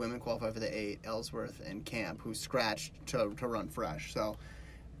had 2 women qualify for the 8, Ellsworth and Camp, who scratched to run fresh. So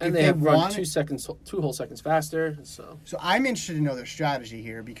And they have run 2 whole seconds faster. So I'm interested to know their strategy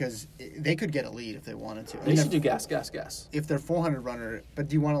here because they could get a lead if they wanted to. They should do gas. If they're 400 runner, but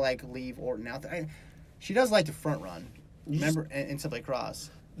do you want to like leave Orton out there? She does like to front run. Remember, in stuff like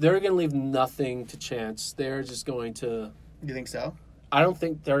cross. They're going to leave nothing to chance. They're just going to. You think so? I don't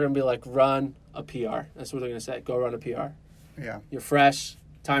think they're going to be like run a PR. That's what they're going to say. Go run a PR. Yeah. You're fresh.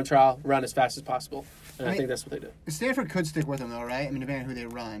 Time trial. Run as fast as possible. And I think that's what they do. Stanford could stick with them, though, right? I mean, depending on who they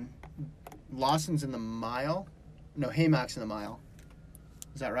run. Lawson's in the mile. No, Haymack's in the mile.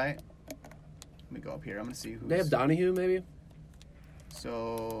 Is that right? Let me go up here. I'm going to see who. They have Donahue, maybe?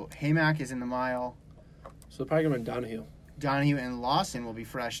 So, Haymack is in the mile. So they're probably going to run Donahue. Donahue and Lawson will be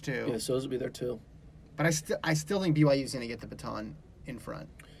fresh, too. Yeah, so those will be there, too. But I still think BYU's going to get the baton in front.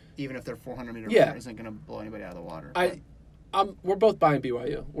 Even if their 400-meter runner isn't going to blow anybody out of the water. We're both buying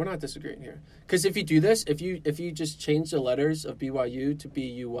BYU. We're not disagreeing here. Because if you do this, if you just change the letters of BYU to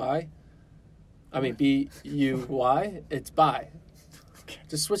B-U-Y, it's buy.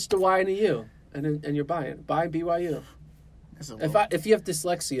 Just switch the Y and a U, and you're buying. Buy BYU. If you have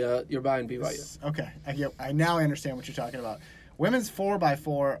dyslexia, you're buying BYU. Okay. I now understand what you're talking about. Women's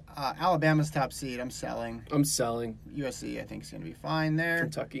 4x4, Alabama's top seed. I'm selling. USC, I think, is going to be fine there.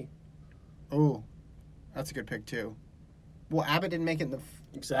 Kentucky. Ooh, that's a good pick, too. Well, Abbott didn't make it in the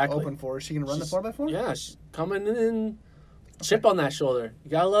open four. Is she going to run the 4x4? Yeah, she's coming in. Chip on that shoulder.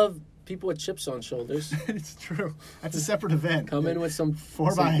 You got to love people with chips on shoulders. It's true. That's a separate event. Come in with some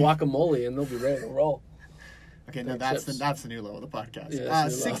guacamole, and they'll be ready to roll. Okay, no, that's the new level of the podcast. Yeah,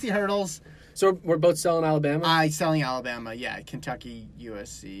 60 hurdles. So we're both selling Alabama? Selling Alabama, yeah. Kentucky,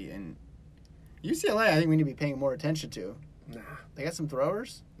 USC, and UCLA I think we need to be paying more attention to. Nah. They got some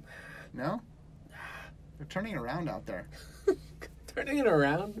throwers? No? Nah. They're turning it around out there. Turning it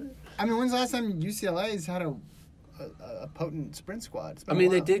around? I mean, when's the last time UCLA's had a potent sprint squad? I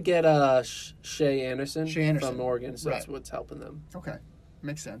mean, they did get Shea Anderson from Oregon, so that's what's helping them. Okay.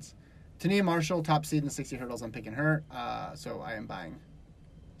 Makes sense. Tania Marshall, top seed in the 60 hurdles. I'm picking her, so I am buying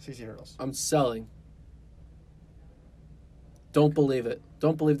 60 hurdles. I'm selling. Don't believe it.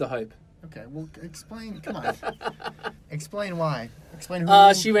 Don't believe the hype. Okay, well, explain. Come on. Explain why. Explain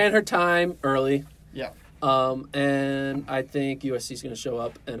who. She ran her time early. Yeah. And I think USC is going to show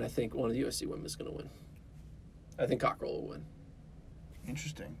up, and I think one of the USC women is going to win. I think Cockrell will win.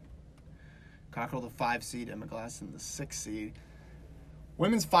 Interesting. Cockrell, the 5 seed, Emma Glasson, the 6 seed.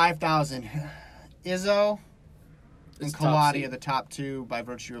 Women's 5,000. Izzo and Kaladi are the top 2 by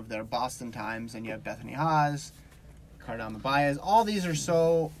virtue of their Boston times. And you have Bethany Haas, Cardama Baez. All these are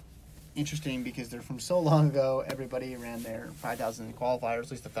so interesting because they're from so long ago. Everybody ran their 5,000 qualifiers,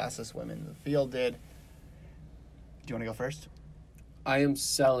 at least the fastest women in the field did. Do you want to go first? I am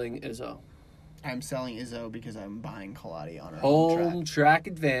selling Izzo. I'm selling Izzo because I'm buying Kaladi on her home track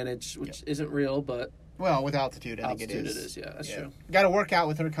advantage, which isn't real, but... Well, with altitude, I think it is. Altitude it is, yeah, that's true. Got a workout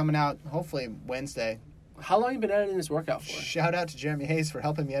with her coming out, hopefully Wednesday. How long have you been editing this workout for? Shout out to Jeremy Hayes for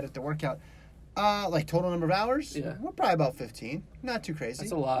helping me edit the workout. Like total number of hours? Yeah. We're probably about 15. Not too crazy.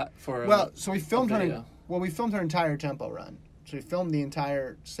 That's a lot for so we filmed her. We filmed her entire tempo run. So we filmed the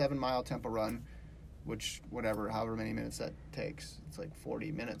entire 7-mile tempo run, which however many minutes that takes. It's like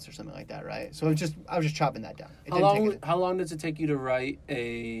 40 minutes or something like that, right? So I was just chopping that down. How long does it take you to write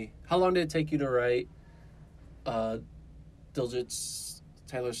How long did it take you to write Diljeet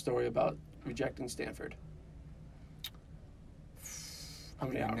Taylor's story about rejecting Stanford? How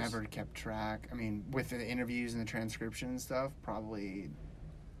many hours? I never kept track. I mean, with the interviews and the transcription and stuff, probably...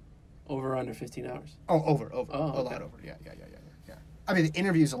 Over or under 15 hours? Oh, over. Oh, a okay. lot over. Yeah. I mean, the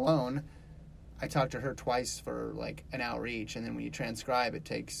interviews alone, I talked to her twice for like an hour each, and then when you transcribe, it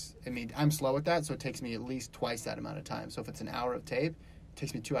takes... I mean, I'm slow at that, so it takes me at least twice that amount of time. So if it's an hour of tape, it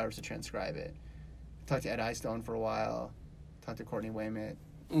takes me 2 hours to transcribe it. I talked to Ed Eyestone for a while. Talked to Courtney Waymit.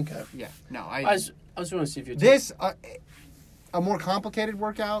 Okay. Yeah. No, I just want to see if you... A more complicated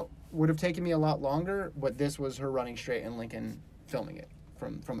workout would have taken me a lot longer, but this was her running straight in Lincoln, filming it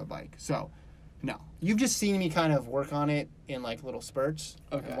from the bike. So, no. You've just seen me kind of work on it in like little spurts.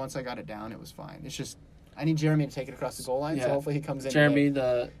 Okay. And once I got it down, it was fine. It's just, I need Jeremy to take it across the goal line, so hopefully he comes in. Jeremy,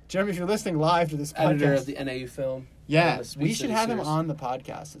 if you're listening live to this podcast. Editor of the NAU film. Yeah, we should have him on the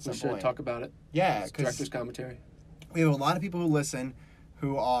podcast at some point. We should talk about it. Yeah. Director's commentary. We have a lot of people who listen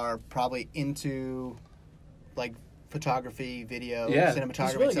who are probably into, like, photography, video,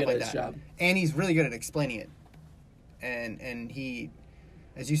 cinematography, really stuff good like at that. his job. And he's really good at explaining it. And he,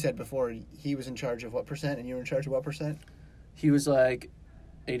 as you said before, he was in charge of what percent, and you were in charge of what percent? He was like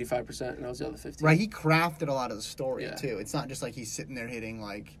 85%, and I was the other 15%. Right, he crafted a lot of the story, too. It's not just like he's sitting there hitting,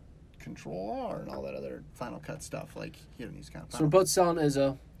 like, Control-R and all that other Final Cut stuff. Like, he doesn't use kind of So we're both selling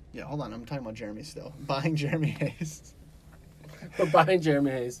Izzo. Yeah, hold on. I'm talking about Jeremy still. Buying Jeremy Hayes. We're buying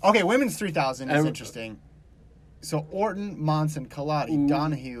Jeremy Hayes. Okay, women's 3,000 is interesting. So Orton, Monson, Kaladi,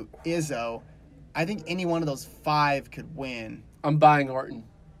 Donahue, Izzo. I think any one of those 5 could win. I'm buying Orton.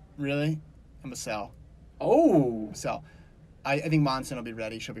 Really? I'm going to sell. Oh. Sell. I think Monson will be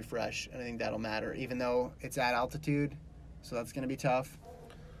ready. She'll be fresh. And I think that'll matter, even though it's at altitude. So that's going to be tough.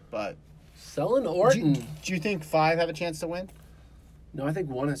 But selling Orton. Do you think 5 have a chance to win? No, I think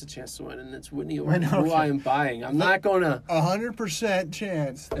 1 has a chance to win, and it's Whitney Orton, who I am buying. I'm not going to... 100%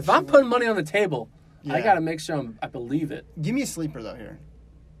 chance. If I'm putting money on the table, I got to make sure I believe it. Give me a sleeper, though, here.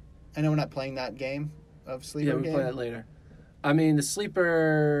 I know we're not playing that game of sleeper. Yeah, we play that later. I mean, the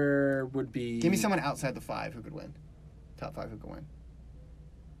sleeper would be... Give me someone outside the 5 who could win. Top 5 who could win.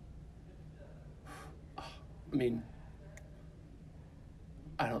 I mean...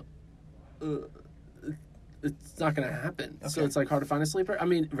 I don't... it's not going to happen. Okay. So it's like hard to find a sleeper. I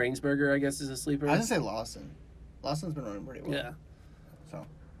mean, Rainsberger, I guess, is a sleeper. I was going to say Lawson. Lawson's been running pretty well. Yeah. So,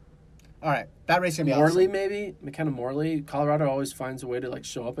 all right. That race is going to be Morley, awesome. maybe. McKenna Morley. Colorado always finds a way to like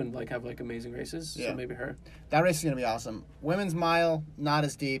show up and like have like amazing races. Yeah. So maybe her. That race is going to be awesome. Women's mile, not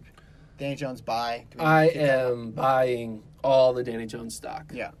as deep. Danny Jones, buy. I am buying all the Danny Jones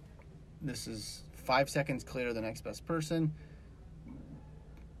stock. Yeah. This is 5 seconds clear of the next best person.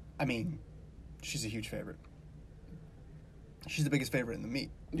 I mean, she's a huge favorite. She's the biggest favorite in the meet.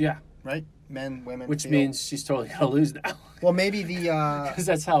 Yeah. Right? Men, women. Which means she's totally going to lose now. Well, maybe the... Because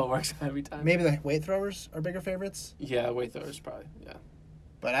that's how it works every time. Maybe the weight throwers are bigger favorites? Yeah, weight throwers probably, yeah.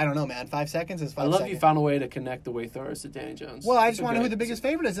 But I don't know, man. 5 seconds is 5 seconds. I love you found a way to connect the weight throwers to Danny Jones. Well, I just want to know who the biggest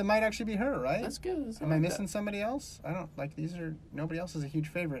favorite is. It might actually be her, right? That's good. Am I missing somebody else? I don't... Like, these are... Nobody else is a huge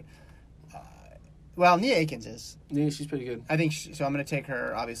favorite. Well, Nia Akins is. Yeah, she's pretty good. I think... So I'm going to take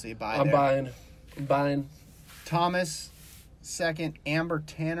her, obviously, I'm buying. Thomas, second. Amber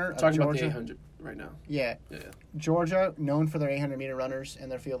Tanner of Talking Georgia. About the 800 right now. Yeah. Georgia, known for their 800-meter runners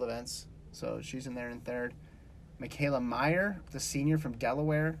and their field events. So she's in there in third. Michaela Meyer, the senior from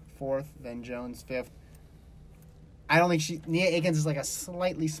Delaware, fourth. Then Jones, fifth. I don't think Nia Akins is like a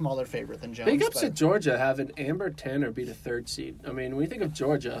slightly smaller favorite than Jones. Big ups to Georgia having Amber Tanner be the 3rd seed. I mean, when you think of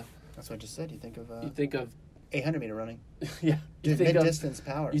Georgia... That's what I just said. You think of... 800-meter running. Yeah. Mid-distance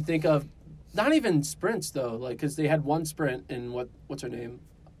power. You think of... Not even sprints, though, like, because they had one sprint in what's her name?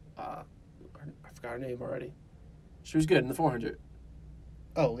 I forgot her name already. She was good in the 400.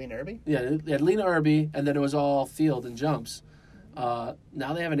 Oh, Lena Irby? Yeah, they had Lena Irby, and then it was all field and jumps. Now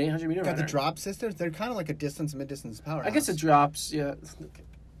they have an 800-meter runner. Got the drop sisters? They're kind of like a mid-distance powerhouse. I guess it drops, yeah.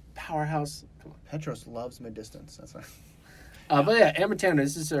 Powerhouse. Come on. Petros loves mid-distance. That's right. But yeah, Amber Tanner,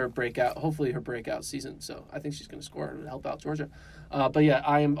 this is her breakout, hopefully her breakout season. So I think she's going to score and help out Georgia. But yeah,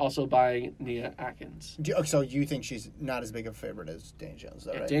 I am also buying Nia Akins. So you think she's not as big of a favorite as Danny Jones,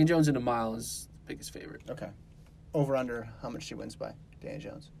 though, right? Danny Jones in a mile is the biggest favorite. Okay. Over under how much she wins by, Danny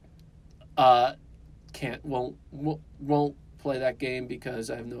Jones? Won't play that game because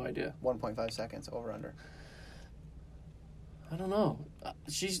I have no idea. 1.5 seconds, over under. I don't know.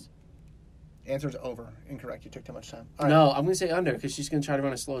 She's... Answer's over. Incorrect. You took too much time. All right. No, I'm going to say under because she's going to try to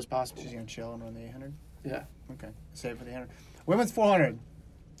run as slow as possible. She's going to chill and run the 800? Yeah. Okay. Save for the 800. Women's 400.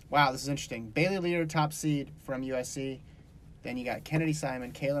 Wow, this is interesting. Bailey Lear, top seed from USC. Then you got Kennedy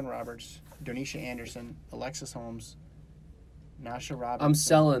Simon, Kaylin Roberts, Donisha Anderson, Alexis Holmes, Nasha Robertson. I'm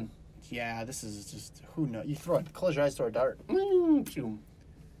selling. Yeah, this is just, who knows? You close your eyes, throw a dart. I mean,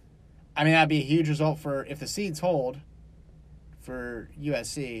 that'd be a huge result for, if the seeds hold for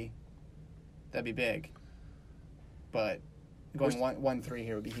USC, that'd be big. But going 1-3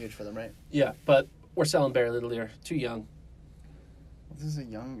 here would be huge for them, right? Yeah, but we're selling Bailey Lear. Too young. This is a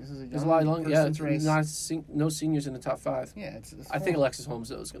young There's a lot of young, race. No seniors in the top 5. Yeah, it's I think Alexis Holmes,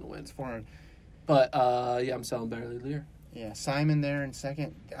 though, is going to win. It's 400. But, yeah, I'm selling Bailey Lear. Yeah, Simon there in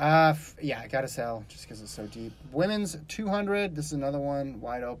second. Yeah, I got to sell just because it's so deep. Women's 200. This is another one,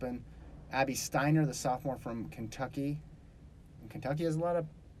 wide open. Abby Steiner, the sophomore from Kentucky. And Kentucky has a lot of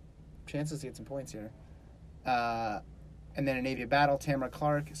chances to get some points here. And then in Navy Battle, Tamara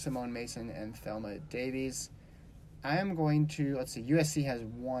Clark, Simone Mason, and Thelma Davies. I am going to, let's see, USC has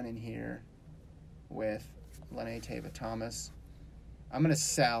one in here with Lene Tava Thomas. I'm going to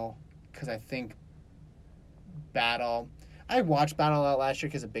sell because I think Battle, I watched Battle out last year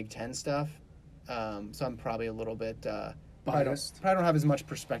because of Big Ten stuff. So I'm probably a little bit biased. I don't have as much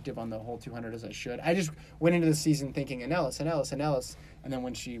perspective on the whole 200 as I should. I just went into the season thinking Anellis, and then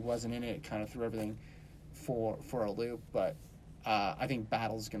when she wasn't in it kind of threw everything for a loop. But I think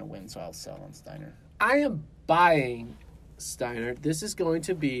Battle's going to win, so I'll sell on Steiner. I am buying Steiner. This is going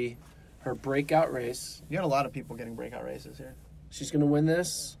to be her breakout race. You got a lot of people getting breakout races here. She's going to win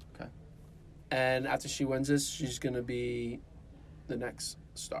this. Okay. And after she wins this, she's going to be the next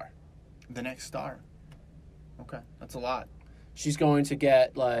star. The next star. Okay. That's a lot. She's going to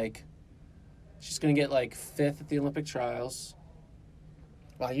get, like, 5th at the Olympic trials.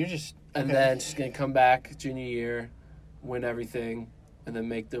 Wow, you're just... And then she's going to come back junior year, win everything, and then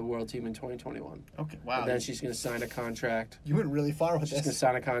make the world team in 2021. Okay, wow. And then she's going to sign a contract. You went really far with She's going to this.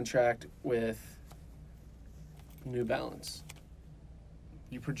 sign a contract with New Balance.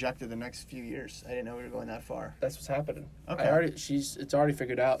 You projected the next few years. I didn't know we were going that far. That's what's happening. Okay. It's already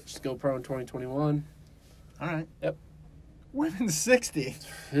figured out. She's go pro in 2021. All right. Yep. Women's 60.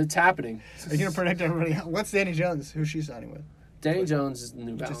 It's happening. Are you going to predict everybody else? What's Danny Jones? Who's she signing with? Danny Jones is the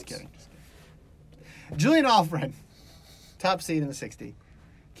New Balance. Just kidding. Julian Alfred, top seed in the 60.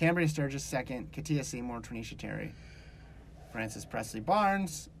 Cambria Sturgis, second. Katia Seymour, Tanisha Terry. Francis Presley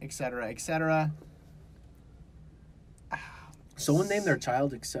Barnes, etc., etc. Someone named their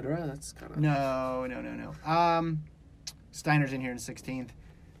child, etc. That's kind of... No. Steiner's in here in 16th.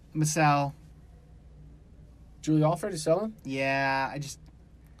 Massell. Julie Alfred is selling? Yeah,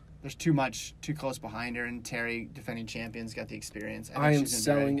 there's too close behind her, and Terry, defending champions, got the experience. I am she's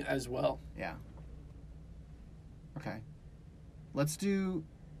selling as well. Yeah. Okay. Let's do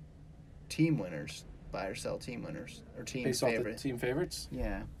team winners. Buy or sell team winners. Or team Based favorites. off the team favorites?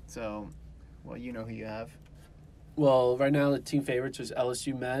 Yeah. So, well, you know who you have. Well, right now the team favorites is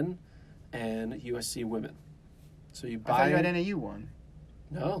LSU men and USC women. So you buy... I thought you had NAU won.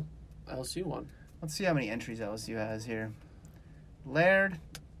 No, LSU won. Let's see how many entries LSU has here. Laird,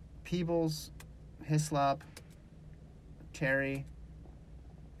 Peebles, Hislop, Terry,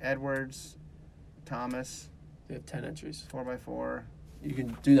 Edwards, Thomas. They have 10 entries. 4x4. You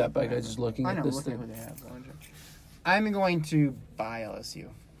can do that by just looking I at know, this look thing. at who they have. I'm going to buy LSU.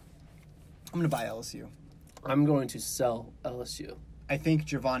 I'm going to buy LSU. I'm going to sell LSU. I think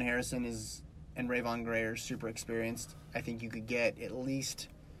Javon Harrison and Rayvon Gray are super experienced. I think you could get at least...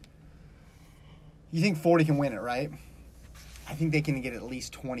 You think 40 can win it, right? I think they can get at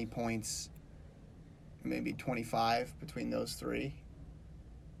least 20 points, maybe 25 between those three.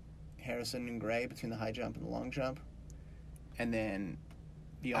 Harrison and Gray between the high jump and the long jump. And then...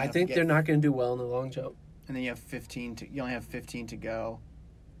 I think they're not going to do well in the long jump. And then you only have 15 to go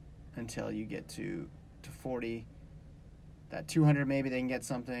until you get to 40. That 200, maybe they can get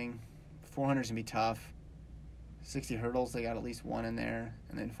something. 400's going to be tough. 60 hurdles, they got at least one in there.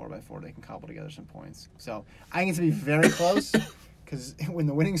 And then 4x4, they can cobble together some points. So I think it's going to be very close because when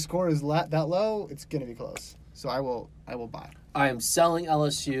the winning score is that low, it's going to be close. So I will buy. I am selling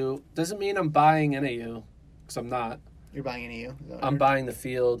LSU. Doesn't mean I'm buying NAU because I'm not. You're buying NAU? I'm buying the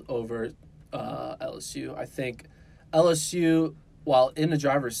field over LSU. I think LSU, while in the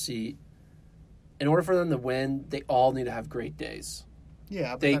driver's seat, in order for them to win, they all need to have great days.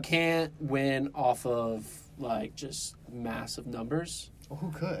 Yeah. They can't win off of, like, just massive numbers. Well,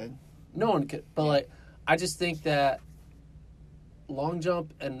 who could? No one could. But, like, I just think that long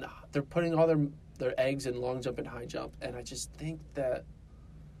jump, and they're putting all their eggs in long jump and high jump. And I just think that,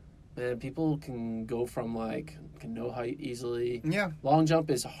 man, people can go from, like, can know height easily. Yeah. Long jump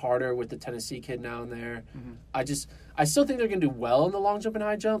is harder with the Tennessee kid now and there. Mm-hmm. I still think they're going to do well in the long jump and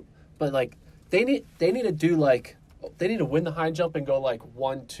high jump, but, like, they need to do, like, they need to win the high jump and go, like,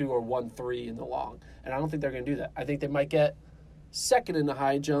 1-2 or 1-3 in the long. And I don't think they're going to do that. I think they might get second in the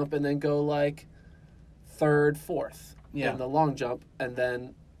high jump and then go, like, third, fourth in the long jump. And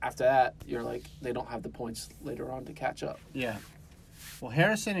then after that, you're like, they don't have the points later on to catch up. Yeah. Well,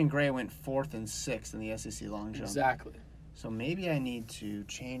 Harrison and Gray went 4th and 6th in the SEC long jump. Exactly. So maybe I need to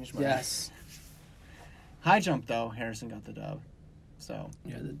change my... Yes. High jump, though, Harrison got the dub. So...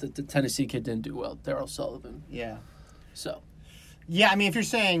 Yeah, the Tennessee kid didn't do well. Darryl Sullivan. Yeah. So... Yeah, I mean, if you're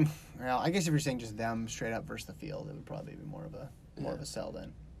saying... Well, I guess if you're saying just them straight up versus the field, it would probably be more of a sell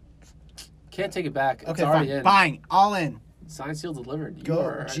then. Can't take it back. It's Okay, already fine. in. Buying. All in. Signed, sealed, delivered.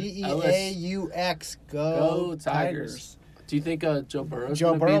 Go Geaux. Go Tigers. Do you think Joe Burrow's Joe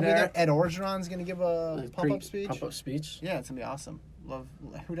going to Burrow be there? Ed Orgeron's going to give a pump-up speech? Pump-up speech? Yeah, it's going to be awesome.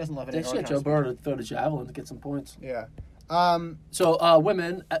 Who doesn't love it? They should get Joe Burrow to throw the javelin to get some points. Yeah. So,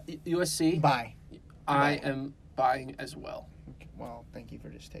 women at USC. Buy. I am buying as well. Well, thank you for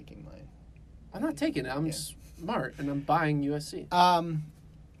just taking my... I'm not taking it. I'm smart, and I'm buying USC.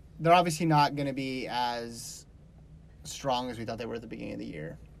 They're obviously not going to be as strong as we thought they were at the beginning of the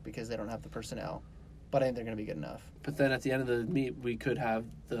year because they don't have the personnel. But I think they're going to be good enough. But then at the end of the meet, we could have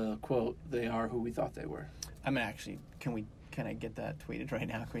the quote, "They are who we thought they were." I mean, actually, can I get that tweeted right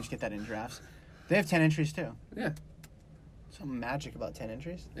now? Can we just get that in drafts? They have 10 entries, too. Yeah. Some magic about 10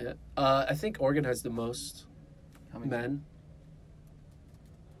 entries. Yeah. I think Oregon has the most How many? men.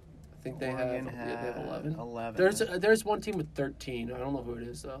 I think they have 11. 11. There's one team with 13. I don't know who it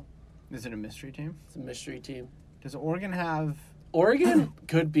is, though. Is it a mystery team? It's a mystery team. Does Oregon have... Oregon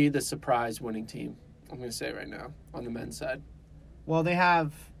could be the surprise winning team, I'm going to say right now, on the men's side. Well, they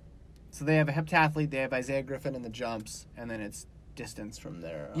have a heptathlete, they have Isaiah Griffin in the jumps, and then it's distance from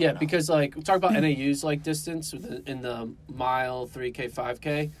there. Yeah, because, like, we talk about NAU's, like, distance in the mile, 3K,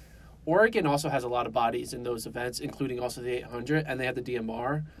 5K. Oregon also has a lot of bodies in those events, including also the 800, and they have the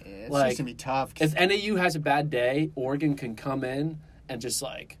DMR. Yeah, it's like, just going to be tough. If NAU has a bad day, Oregon can come in and just,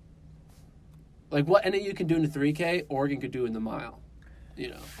 like what NAU can do in the 3K, Oregon could do in the mile, you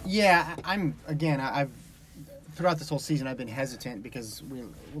know. Yeah, I've throughout this whole season, I've been hesitant because we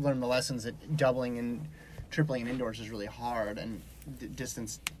learned the lessons that doubling and tripling in indoors is really hard, and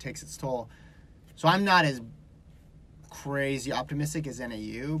distance takes its toll. So I'm not as crazy optimistic as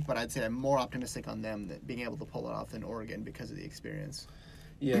NAU, but I'd say I'm more optimistic on them that being able to pull it off than Oregon because of the experience.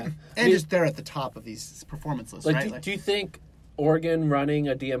 Yeah. And just they're at the top of these performance lists, right? Do you think Oregon running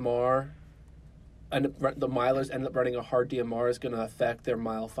a DMR and the milers end up running a hard DMR is going to affect their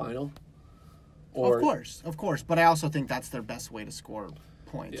mile final? Or, Of course. But I also think that's their best way to score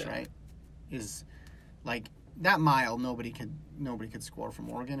points, right? Is like that mile nobody could score from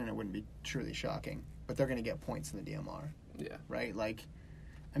Oregon, and it wouldn't be truly shocking. But they're going to get points in the DMR. Yeah. Right? Like,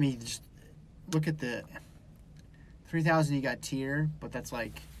 I mean, just look at the 3,000 you got tier, but that's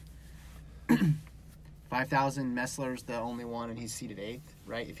like 5,000 Messler's the only one, and he's seeded 8th,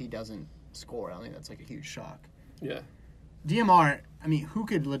 right? If he doesn't score, I think that's like a huge shock. Yeah. DMR, I mean, who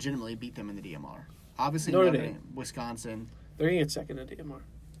could legitimately beat them in the DMR? Obviously, Notre Dame, Wisconsin. They're going to get second in DMR.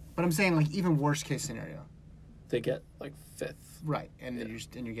 But I'm saying, like, even worst case scenario. They get, like, 5th. Right, and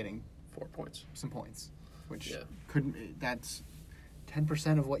then you're getting 4 points. Some points, which couldn't. That's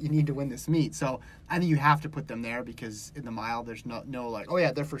 10% of what you need to win this meet. So I think you have to put them there because in the mile, there's no like, oh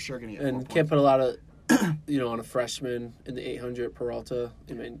yeah, they're for sure going to get 4 points. Can't put a lot of, on a freshman in the 800 Peralta.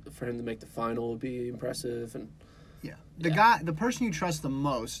 I mean, for him to make the final would be impressive. And the person you trust the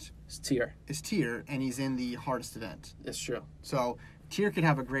most is Tier, and he's in the hardest event. That's true. So Tier could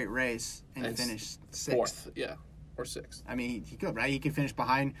have a great race and finish 6th. 4th, or 6th. I mean, he could, right? He could finish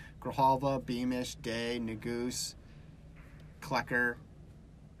behind Grijalva, Beamish, Day, Nagoose, Klecker.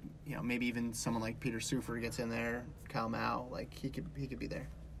 Maybe even someone like Peter Sufer gets in there, Kyle Mao. Like, he could be there.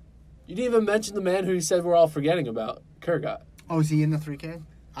 You didn't even mention the man who you said we're all forgetting about, Kurgat. Oh, is he in the 3K?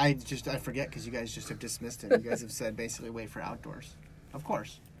 I forget because you guys just have dismissed him. You guys have said basically wait for outdoors. Of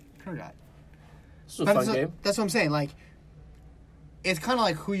course. Kurgat. This was a fun game. That's what I'm saying. Like, it's kind of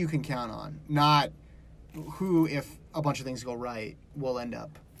like who you can count on, not who, if a bunch of things go right, will end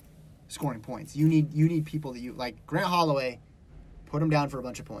up scoring points. You need people that you like. Grant Holloway, put him down for a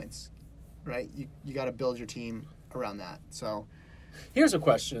bunch of points, right? You got to build your team around that. So, here's a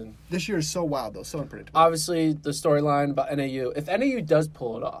question. This year is so wild though, so unpredictable. Obviously, the storyline about NAU. If NAU does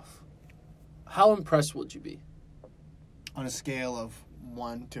pull it off, how impressed would you be? On a scale of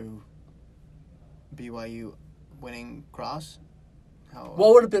 1 to BYU winning cross,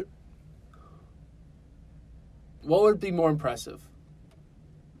 What would be more impressive?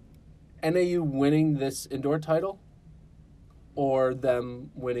 NAU winning this indoor title or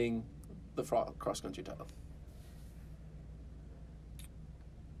them winning the cross-country title?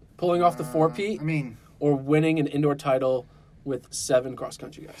 Pulling off the 4-peat? I mean... Or winning an indoor title with 7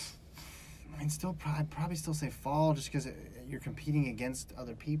 cross-country guys? I mean, I'd probably still say fall just because you're competing against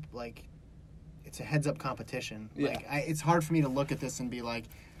other people. Like, it's a heads-up competition. Yeah. Like, it's hard for me to look at this and be like,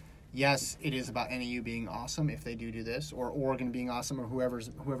 yes, it is about NAU being awesome if they do this, or Oregon being awesome, or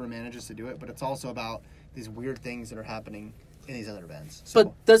whoever manages to do it. But it's also about these weird things that are happening in these other events. So,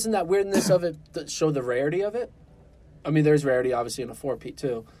 but doesn't that weirdness of it show the rarity of it? I mean, there's rarity, obviously, in a 4-peat,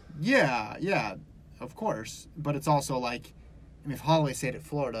 too. Yeah, of course. But it's also like, I mean, if Holloway stayed at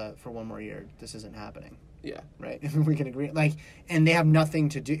Florida for one more year, this isn't happening. Yeah. Right? If we can agree. Like, and they have nothing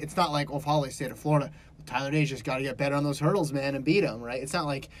to do. It's not like, if Holloway stayed at Florida, Tyler Day's just got to get better on those hurdles, man, and beat him, right? It's not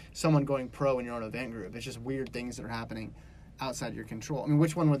like someone going pro in your own event group. It's just weird things that are happening outside your control. I mean,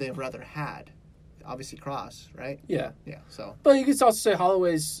 which one would they have rather had? Obviously cross, right? Yeah. Yeah, so. But you could also say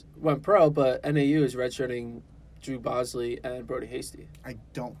Holloway's went pro, but NAU is redshirting Drew Bosley and Brody Hasty. I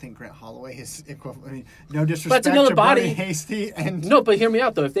don't think Grant Holloway is equivalent. I mean, no disrespect to Brody Hasty. No, but hear me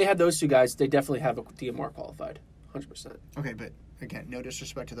out, though. If they had those two guys, they definitely have a DMR qualified. 100%. Okay, but again, no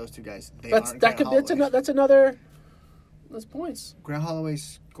disrespect to those two guys. That's points. Grant Holloway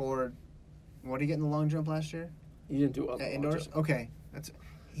scored. What did he get in the long jump last year? He didn't do well indoors. Okay,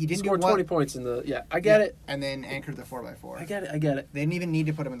 he didn't score 20 points in the. Yeah, I get it. And then anchored the 4x4. I get it. They didn't even need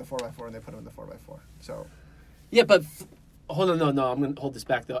to put him in the 4x4, and they put him in the 4x4. So. Yeah, but hold on, no, I'm going to hold this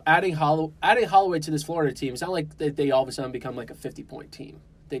back, though. Adding Holloway to this Florida team, it's not like they all of a sudden become like a 50-point team.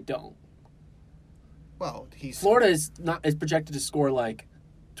 They don't. Well, Florida is projected to score like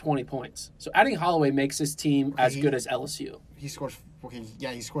 20 points. So adding Holloway makes this team as good as LSU. He scores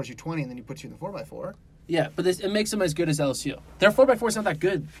you 20 and then he puts you in the 4x4. Yeah, but it makes them as good as LSU. Their 4x4 is not that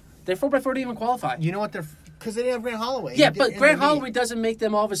good. Their 4x4 didn't even qualify. You know what? Because they didn't have Grant Holloway. Yeah, but Grant Holloway doesn't make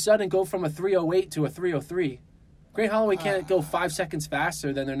them all of a sudden go from a 308 to a 303. Grant Holloway can't go 5 seconds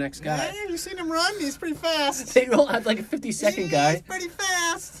faster than their next guy. Yeah, have you seen him run? He's pretty fast. They don't have like a 50-second guy. He's pretty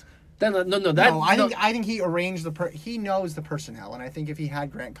fast. I think he arranged he knows the personnel, and I think if he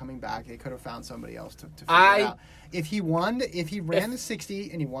had Grant coming back, they could have found somebody else to figure it out. If he ran the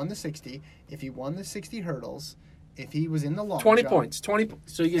 60 and he won the 60, if he won the 60 hurdles, if he was in the long 20 jump, points. So he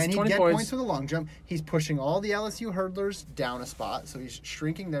gets 20 points. And he'd get points for the long jump. He's pushing all the LSU hurdlers down a spot, so he's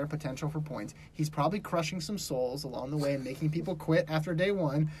shrinking their potential for points. He's probably crushing some souls along the way and making people quit after day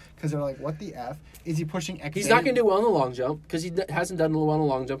one because they're like, what the F? Is he pushing X? He's not going to do well in the long jump because he hasn't done well in the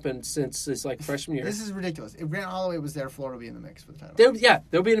long jump since his freshman year. This is ridiculous. If Grant Holloway was there, Florida would be in the mix for the title.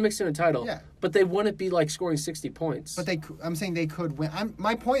 They'll be in the mix for the title. Yeah. But they wouldn't be scoring 60 points. But I'm saying they could win.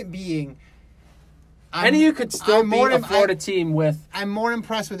 My point being... NAU could still be a Florida team with... I'm more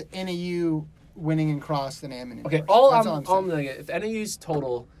impressed with NAU winning in cross than I am in indoors. Okay, all I'm saying. If NAU's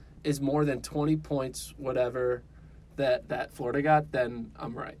total is more than 20 points, whatever, that Florida got, then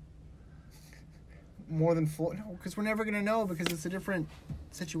I'm right. More than Florida? No, because we're never going to know because it's a different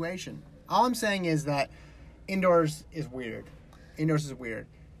situation. All I'm saying is that indoors is weird.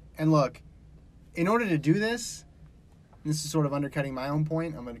 And look, in order to do this... This is sort of undercutting my own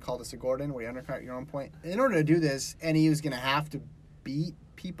point. I'm going to call this a Gordon, where you undercut your own point. In order to do this, NAU is going to have to beat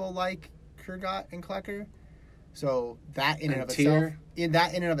people like Kurgat and Klecker. So that in and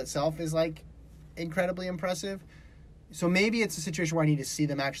of itself is incredibly impressive. So maybe it's a situation where I need to see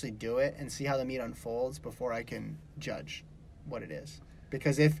them actually do it and see how the meet unfolds before I can judge what it is.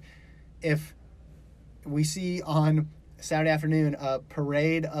 Because if we see on Saturday afternoon a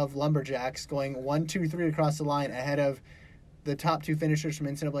parade of lumberjacks going 1, 2, 3 across the line ahead of the top 2 finishers from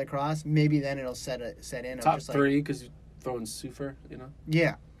NCAA cross, maybe then it'll set in. Top 3 because you're throwing Sufer,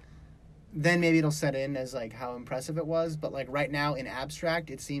 Yeah. Then maybe it'll set in as how impressive it was. But right now in abstract,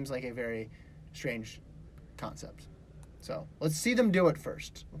 it seems like a very strange concept. So let's see them do it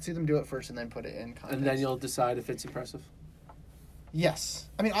first. And then put it in context. And then you'll decide if it's impressive. Yes.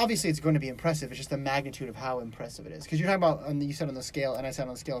 I mean, obviously it's going to be impressive. It's just the magnitude of how impressive it is. Because you're talking about, you said on the scale, and I said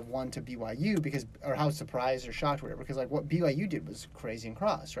on the scale of 1 to BYU, or how surprised or shocked or whatever. Because, what BYU did was crazy and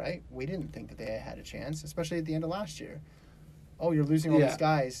cross, right? We didn't think that they had a chance, especially at the end of last year. Oh, you're losing all these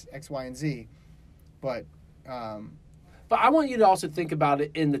guys, X, Y, and Z. But I want you to also think about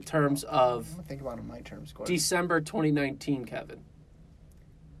it in the terms of... I'm going to think about it in my terms, Gordon. December 2019, Kevin.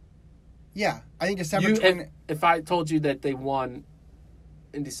 Yeah. I think December... If I told you that they won...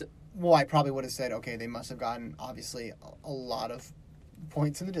 Well, I probably would have said, okay, they must have gotten, obviously, a lot of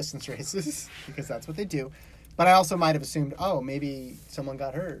points in the distance races, because that's what they do. But I also might have assumed, maybe someone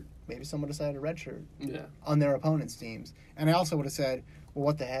got hurt. Maybe someone decided to redshirt on their opponent's teams. And I also would have said, well,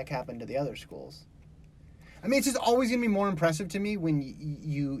 what the heck happened to the other schools? I mean, it's just always going to be more impressive to me when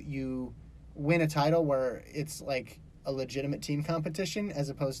you win a title where it's a legitimate team competition as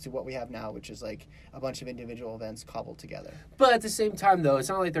opposed to what we have now, which is a bunch of individual events cobbled together. But at the same time, though, it's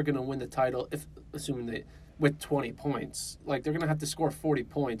not like they're going to win the title assuming with 20 points. They're going to have to score 40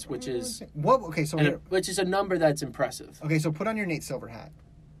 points, which is which is a number that's impressive. Okay, so put on your Nate Silver hat.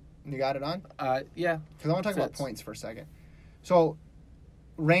 You got it on? Yeah. Because I want to talk about points for a second. So,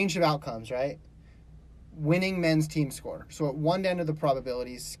 range of outcomes, right? Winning men's team score. So at one end of the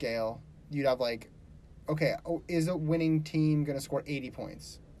probabilities scale, you'd have is a winning team going to score 80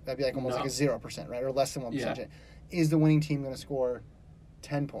 points? That'd be almost a 0%, right? Or less than 1%. Yeah. Is the winning team going to score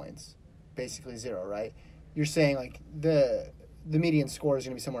 10 points? Basically 0, right? You're saying the median score is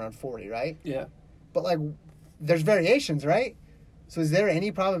going to be somewhere around 40, right? Yeah. But there's variations, right? So is there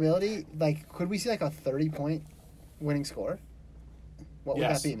any probability, could we see a 30-point winning score? What would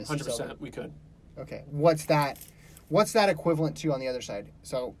that be, Mr. 100%, Silver? we could. Okay. What's that equivalent to on the other side?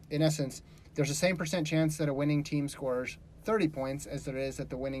 So, in essence, there's the same % chance that a winning team scores 30 points as there is that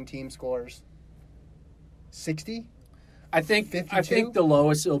the winning team scores 60? I think the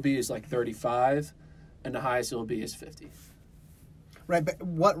lowest it'll be is 35, and the highest it'll be is 50. Right, but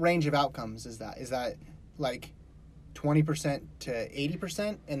what range of outcomes is that? Is that 20% to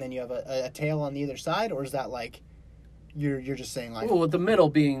 80%, and then you have a tail on the other side, or is that You're just saying like Well, the middle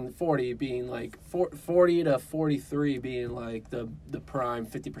being 40, being like 40 to 43 being like the prime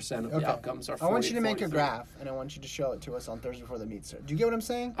 50% of the outcomes are 40 I want you to make 43. a graph, and I want you to show it to us on Thursday before the meet start. Do you get what I'm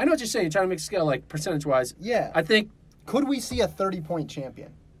saying? I know what you're saying. You're trying to make a scale like percentage-wise. Yeah. I think Could we see a 30-point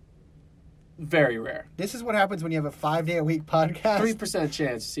champion? very rare. This is what happens when you have a 5-day-a-week podcast. 3%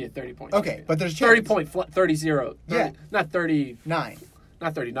 chance to see a 30-point Okay, champion. but there's 30 chance. point, 30, 0. 30, Yeah. Not 30, 9.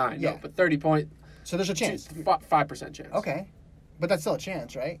 not 39, Yeah. no, but 30 point, So there's a chance. 5% chance. Okay. But that's still a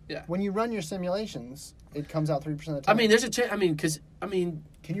chance, right? Yeah. When you run your simulations, it comes out 3% of the time. I mean, there's a chance. Can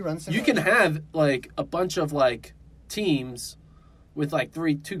you run you simulations? can have like a bunch of like teams with like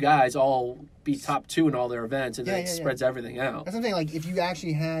two guys all be top 2 in all their events, and then it spreads everything out. That's something like if you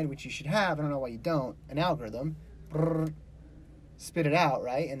actually had, which you should have, I don't know why you don't, an algorithm, spit it out,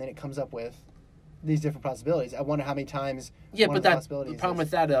 right? And then it comes up with these different possibilities. I wonder how many times Yeah, one but of the the possibilities problem with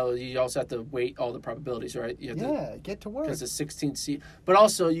that, though, you also have to weight all the probabilities, right? You have to, get to work. because it's 16 seed. But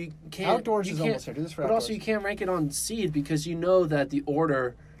also, you can't. Outdoors you is can't, almost here. Do this for But also, outdoors. you can't rank it on seed because you know that the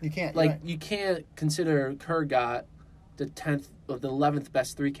order, You can't. like, you're right. you can't consider Kurgat the 10th or the 11th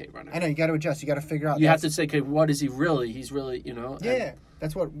best 3K runner. I know, you got to adjust. You got to figure out. You have to say, okay, what is he really? He's really, Yeah, and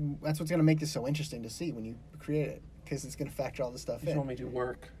that's what's going to make this so interesting to see when you create it, because it's going to factor all this stuff you just in. want me to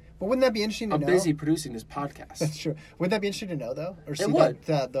work. But wouldn't that be interesting to I'm know? busy producing this podcast. That's true. Wouldn't that be interesting to know, though? Or see would.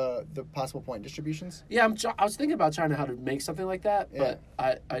 the possible point distributions? Yeah, I was thinking about trying to how to make something like that, but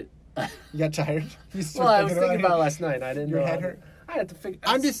I You got tired? You well, I was thinking about it last night. I didn't Your know. head hurt? I had to figure.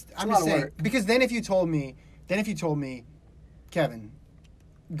 I'm it's just a lot of saying, work. because then if you told me, Kevin,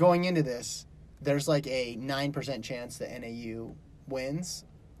 going into this, there's like a 9% chance that NAU wins,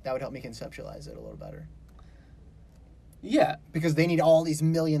 that would help me conceptualize it a little better. Yeah, Because they need all these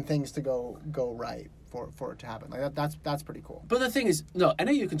million things to go right for it to happen. Like that's pretty cool. but the thing is, no,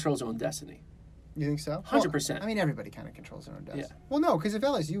 NAU controls their own destiny. You think so? 100%. Well, I mean, everybody kind of controls their own destiny. Yeah. Well, no, because if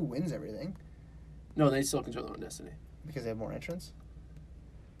LSU wins everything, No, they still control their own destiny. because they have more entrants,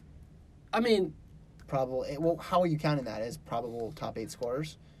 I mean, probable. Well, how are you counting that as probable top 8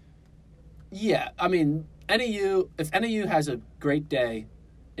 scorers? yeah, I mean, if NAU has a great day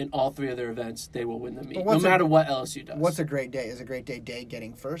in all 3 of their events, they will win the meet, no matter what LSU does. What's a great day? Is a great day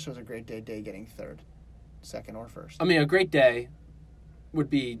getting first, or is a great day getting third, second, or first? I mean, a great day would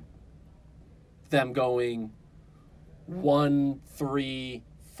be them going 1, 3,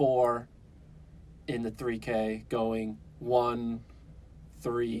 4 in the 3K, going 1,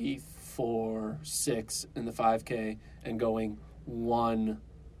 3, 4, 6 in the 5K, and going 1,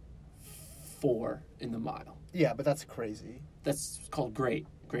 4 in the mile. Yeah, but that's crazy. That's called great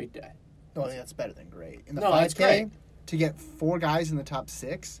day. No, I think that's better than great. In the No, 5K, that's great. to get 4 guys in the top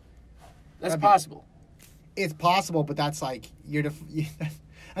 6, That's That'd be- possible. it's possible, but that's like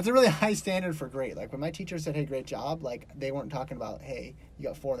that's a really high standard for great. Like when my teacher said, "Hey, great job," like they weren't talking about, "Hey, you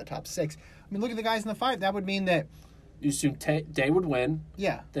got 4 in the top 6." I mean, look at the guys in the 5. That would mean that You assume Day would win,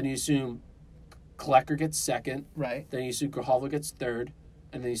 yeah, then you assume Klecker gets second, right. then you assume Grijalva gets third,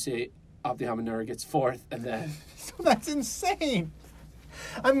 and then you say Abdihamanura gets fourth, and then So that's insane.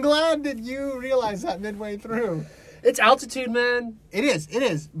 I'm glad that you realized that midway through. it's altitude, man. It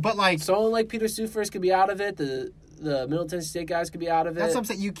is. But like Someone like Peter Sufers could be out of it. The Middle Tennessee State guys could be out of it. that's what I'm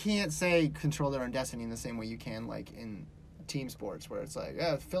saying. You can't say control their own destiny in the same way you can like in team sports, where it's like,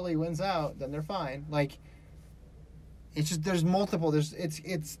 if Philly wins out, then they're fine. Like it's just there's multiple.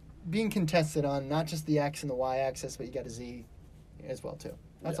 It's being contested on not just the X and the Y axis, but you got a Z as well too.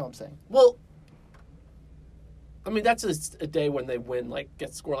 That's all I'm saying. Well, I mean, that's a day when they win,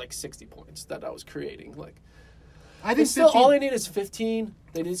 score 60 points that I was creating. I think Still, 15, all they need is 15.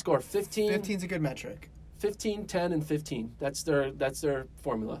 They need to score 15. 15's a good metric. 15, 10, and 15. That's their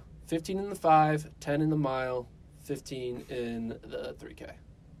formula. 15 in the 5, 10 in the mile, 15 in the 3K.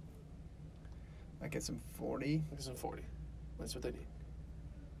 That gets them 40. That's 40. That's what they need.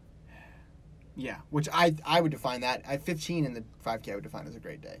 Yeah, which I would define that at 15 in the 5K. I would define as a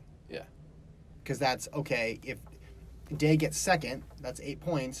great day. Yeah. Because that's okay. If Day gets second, that's 8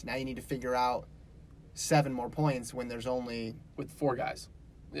 points. Now you need to figure out 7 more points when there's only With 4 guys.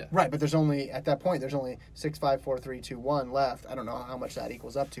 Yeah. right. But there's only at that point there's only 6, 5, 4, 3, 2, 1 left. I don't know how much that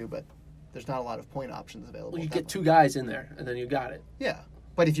equals up to, but there's not a lot of point options available. Well, you at that get point. 2 guys in there, and then you got it. Yeah,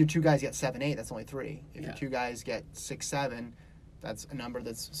 but if your 2 guys get 7, 8, that's only 3. If Yeah. your 2 guys get 6, 7, that's a number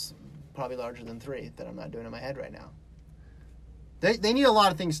that's probably larger than 3 that I'm not doing in my head right now. They need a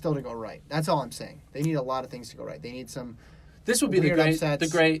lot of things still to go right. That's all I'm saying. They need a lot of things to go right. They need some. This would be Weird the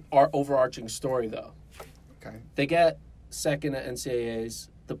upsets. great overarching story, though. Okay. They get second at NCAAs.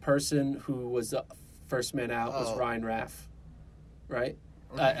 The person who was the first man out was Oh. Ryan Raff, right?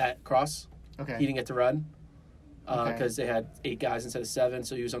 Okay. At Cross. Okay. He didn't get to run. because they had 8 guys instead of 7,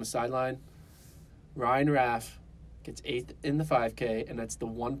 so he was on the sideline. Ryan Raff gets 8th in the 5K, and that's the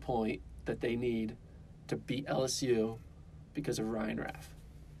 1 point that they need to beat LSU because of Ryan Raff.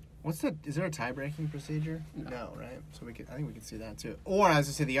 Is there a tie-breaking procedure? No, right? So I think we could see that too. Or as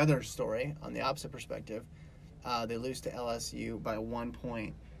I say, the other story on the opposite perspective, they lose to LSU by 1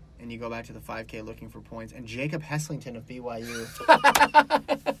 point, and you go back to the 5K looking for points, and Jacob Heslington of BYU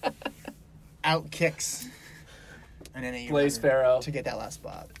outkicks an NAU Blaze Farrow to get that last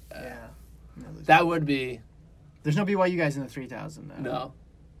spot. Yeah, that would be. There's no BYU guys in the 3,000 though. No.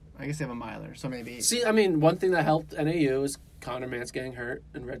 I guess they have a miler, so maybe. See, I mean, one thing that helped NAU is Connor Mance getting hurt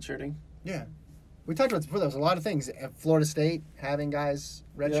and redshirting. Yeah. We talked about this before. There was a lot of things. Florida State having guys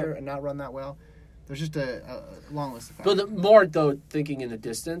redshirt and not run that well. There's just a long list of factors. But more, though, thinking in the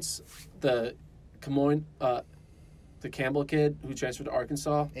distance, the Campbell kid who transferred to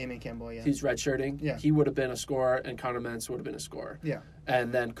Arkansas. Amen Campbell, yeah. He's redshirting. Yeah. He would have been a scorer, and Connor Mance would have been a scorer. Yeah.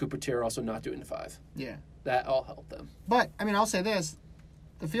 And then Cooper Tier also not doing the 5. Yeah. That all helped them. But, I mean, I'll say this.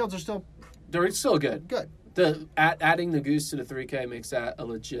 The fields are still... They're still good. Good. Adding the goose to the 3K makes that a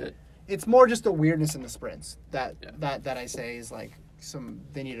legit... It's more just the weirdness in the sprints that I say is like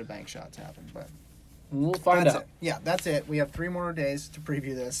they need a bank shot to happen. But we'll find out. It. Yeah, that's it. We have 3 more days to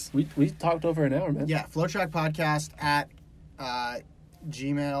preview this. We talked over an hour, man. Yeah, FloTrack Podcast at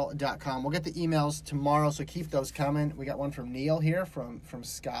gmail.com. We'll get the emails tomorrow, so keep those coming. We got one from Neil here from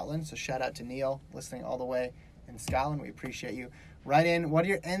Scotland, so shout out to Neil, listening all the way in Scotland. We appreciate you. Write in, what are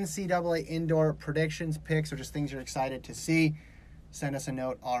your NCAA indoor predictions, picks, or just things you're excited to see? Send us a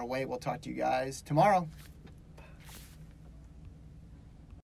note our way. We'll talk to you guys tomorrow.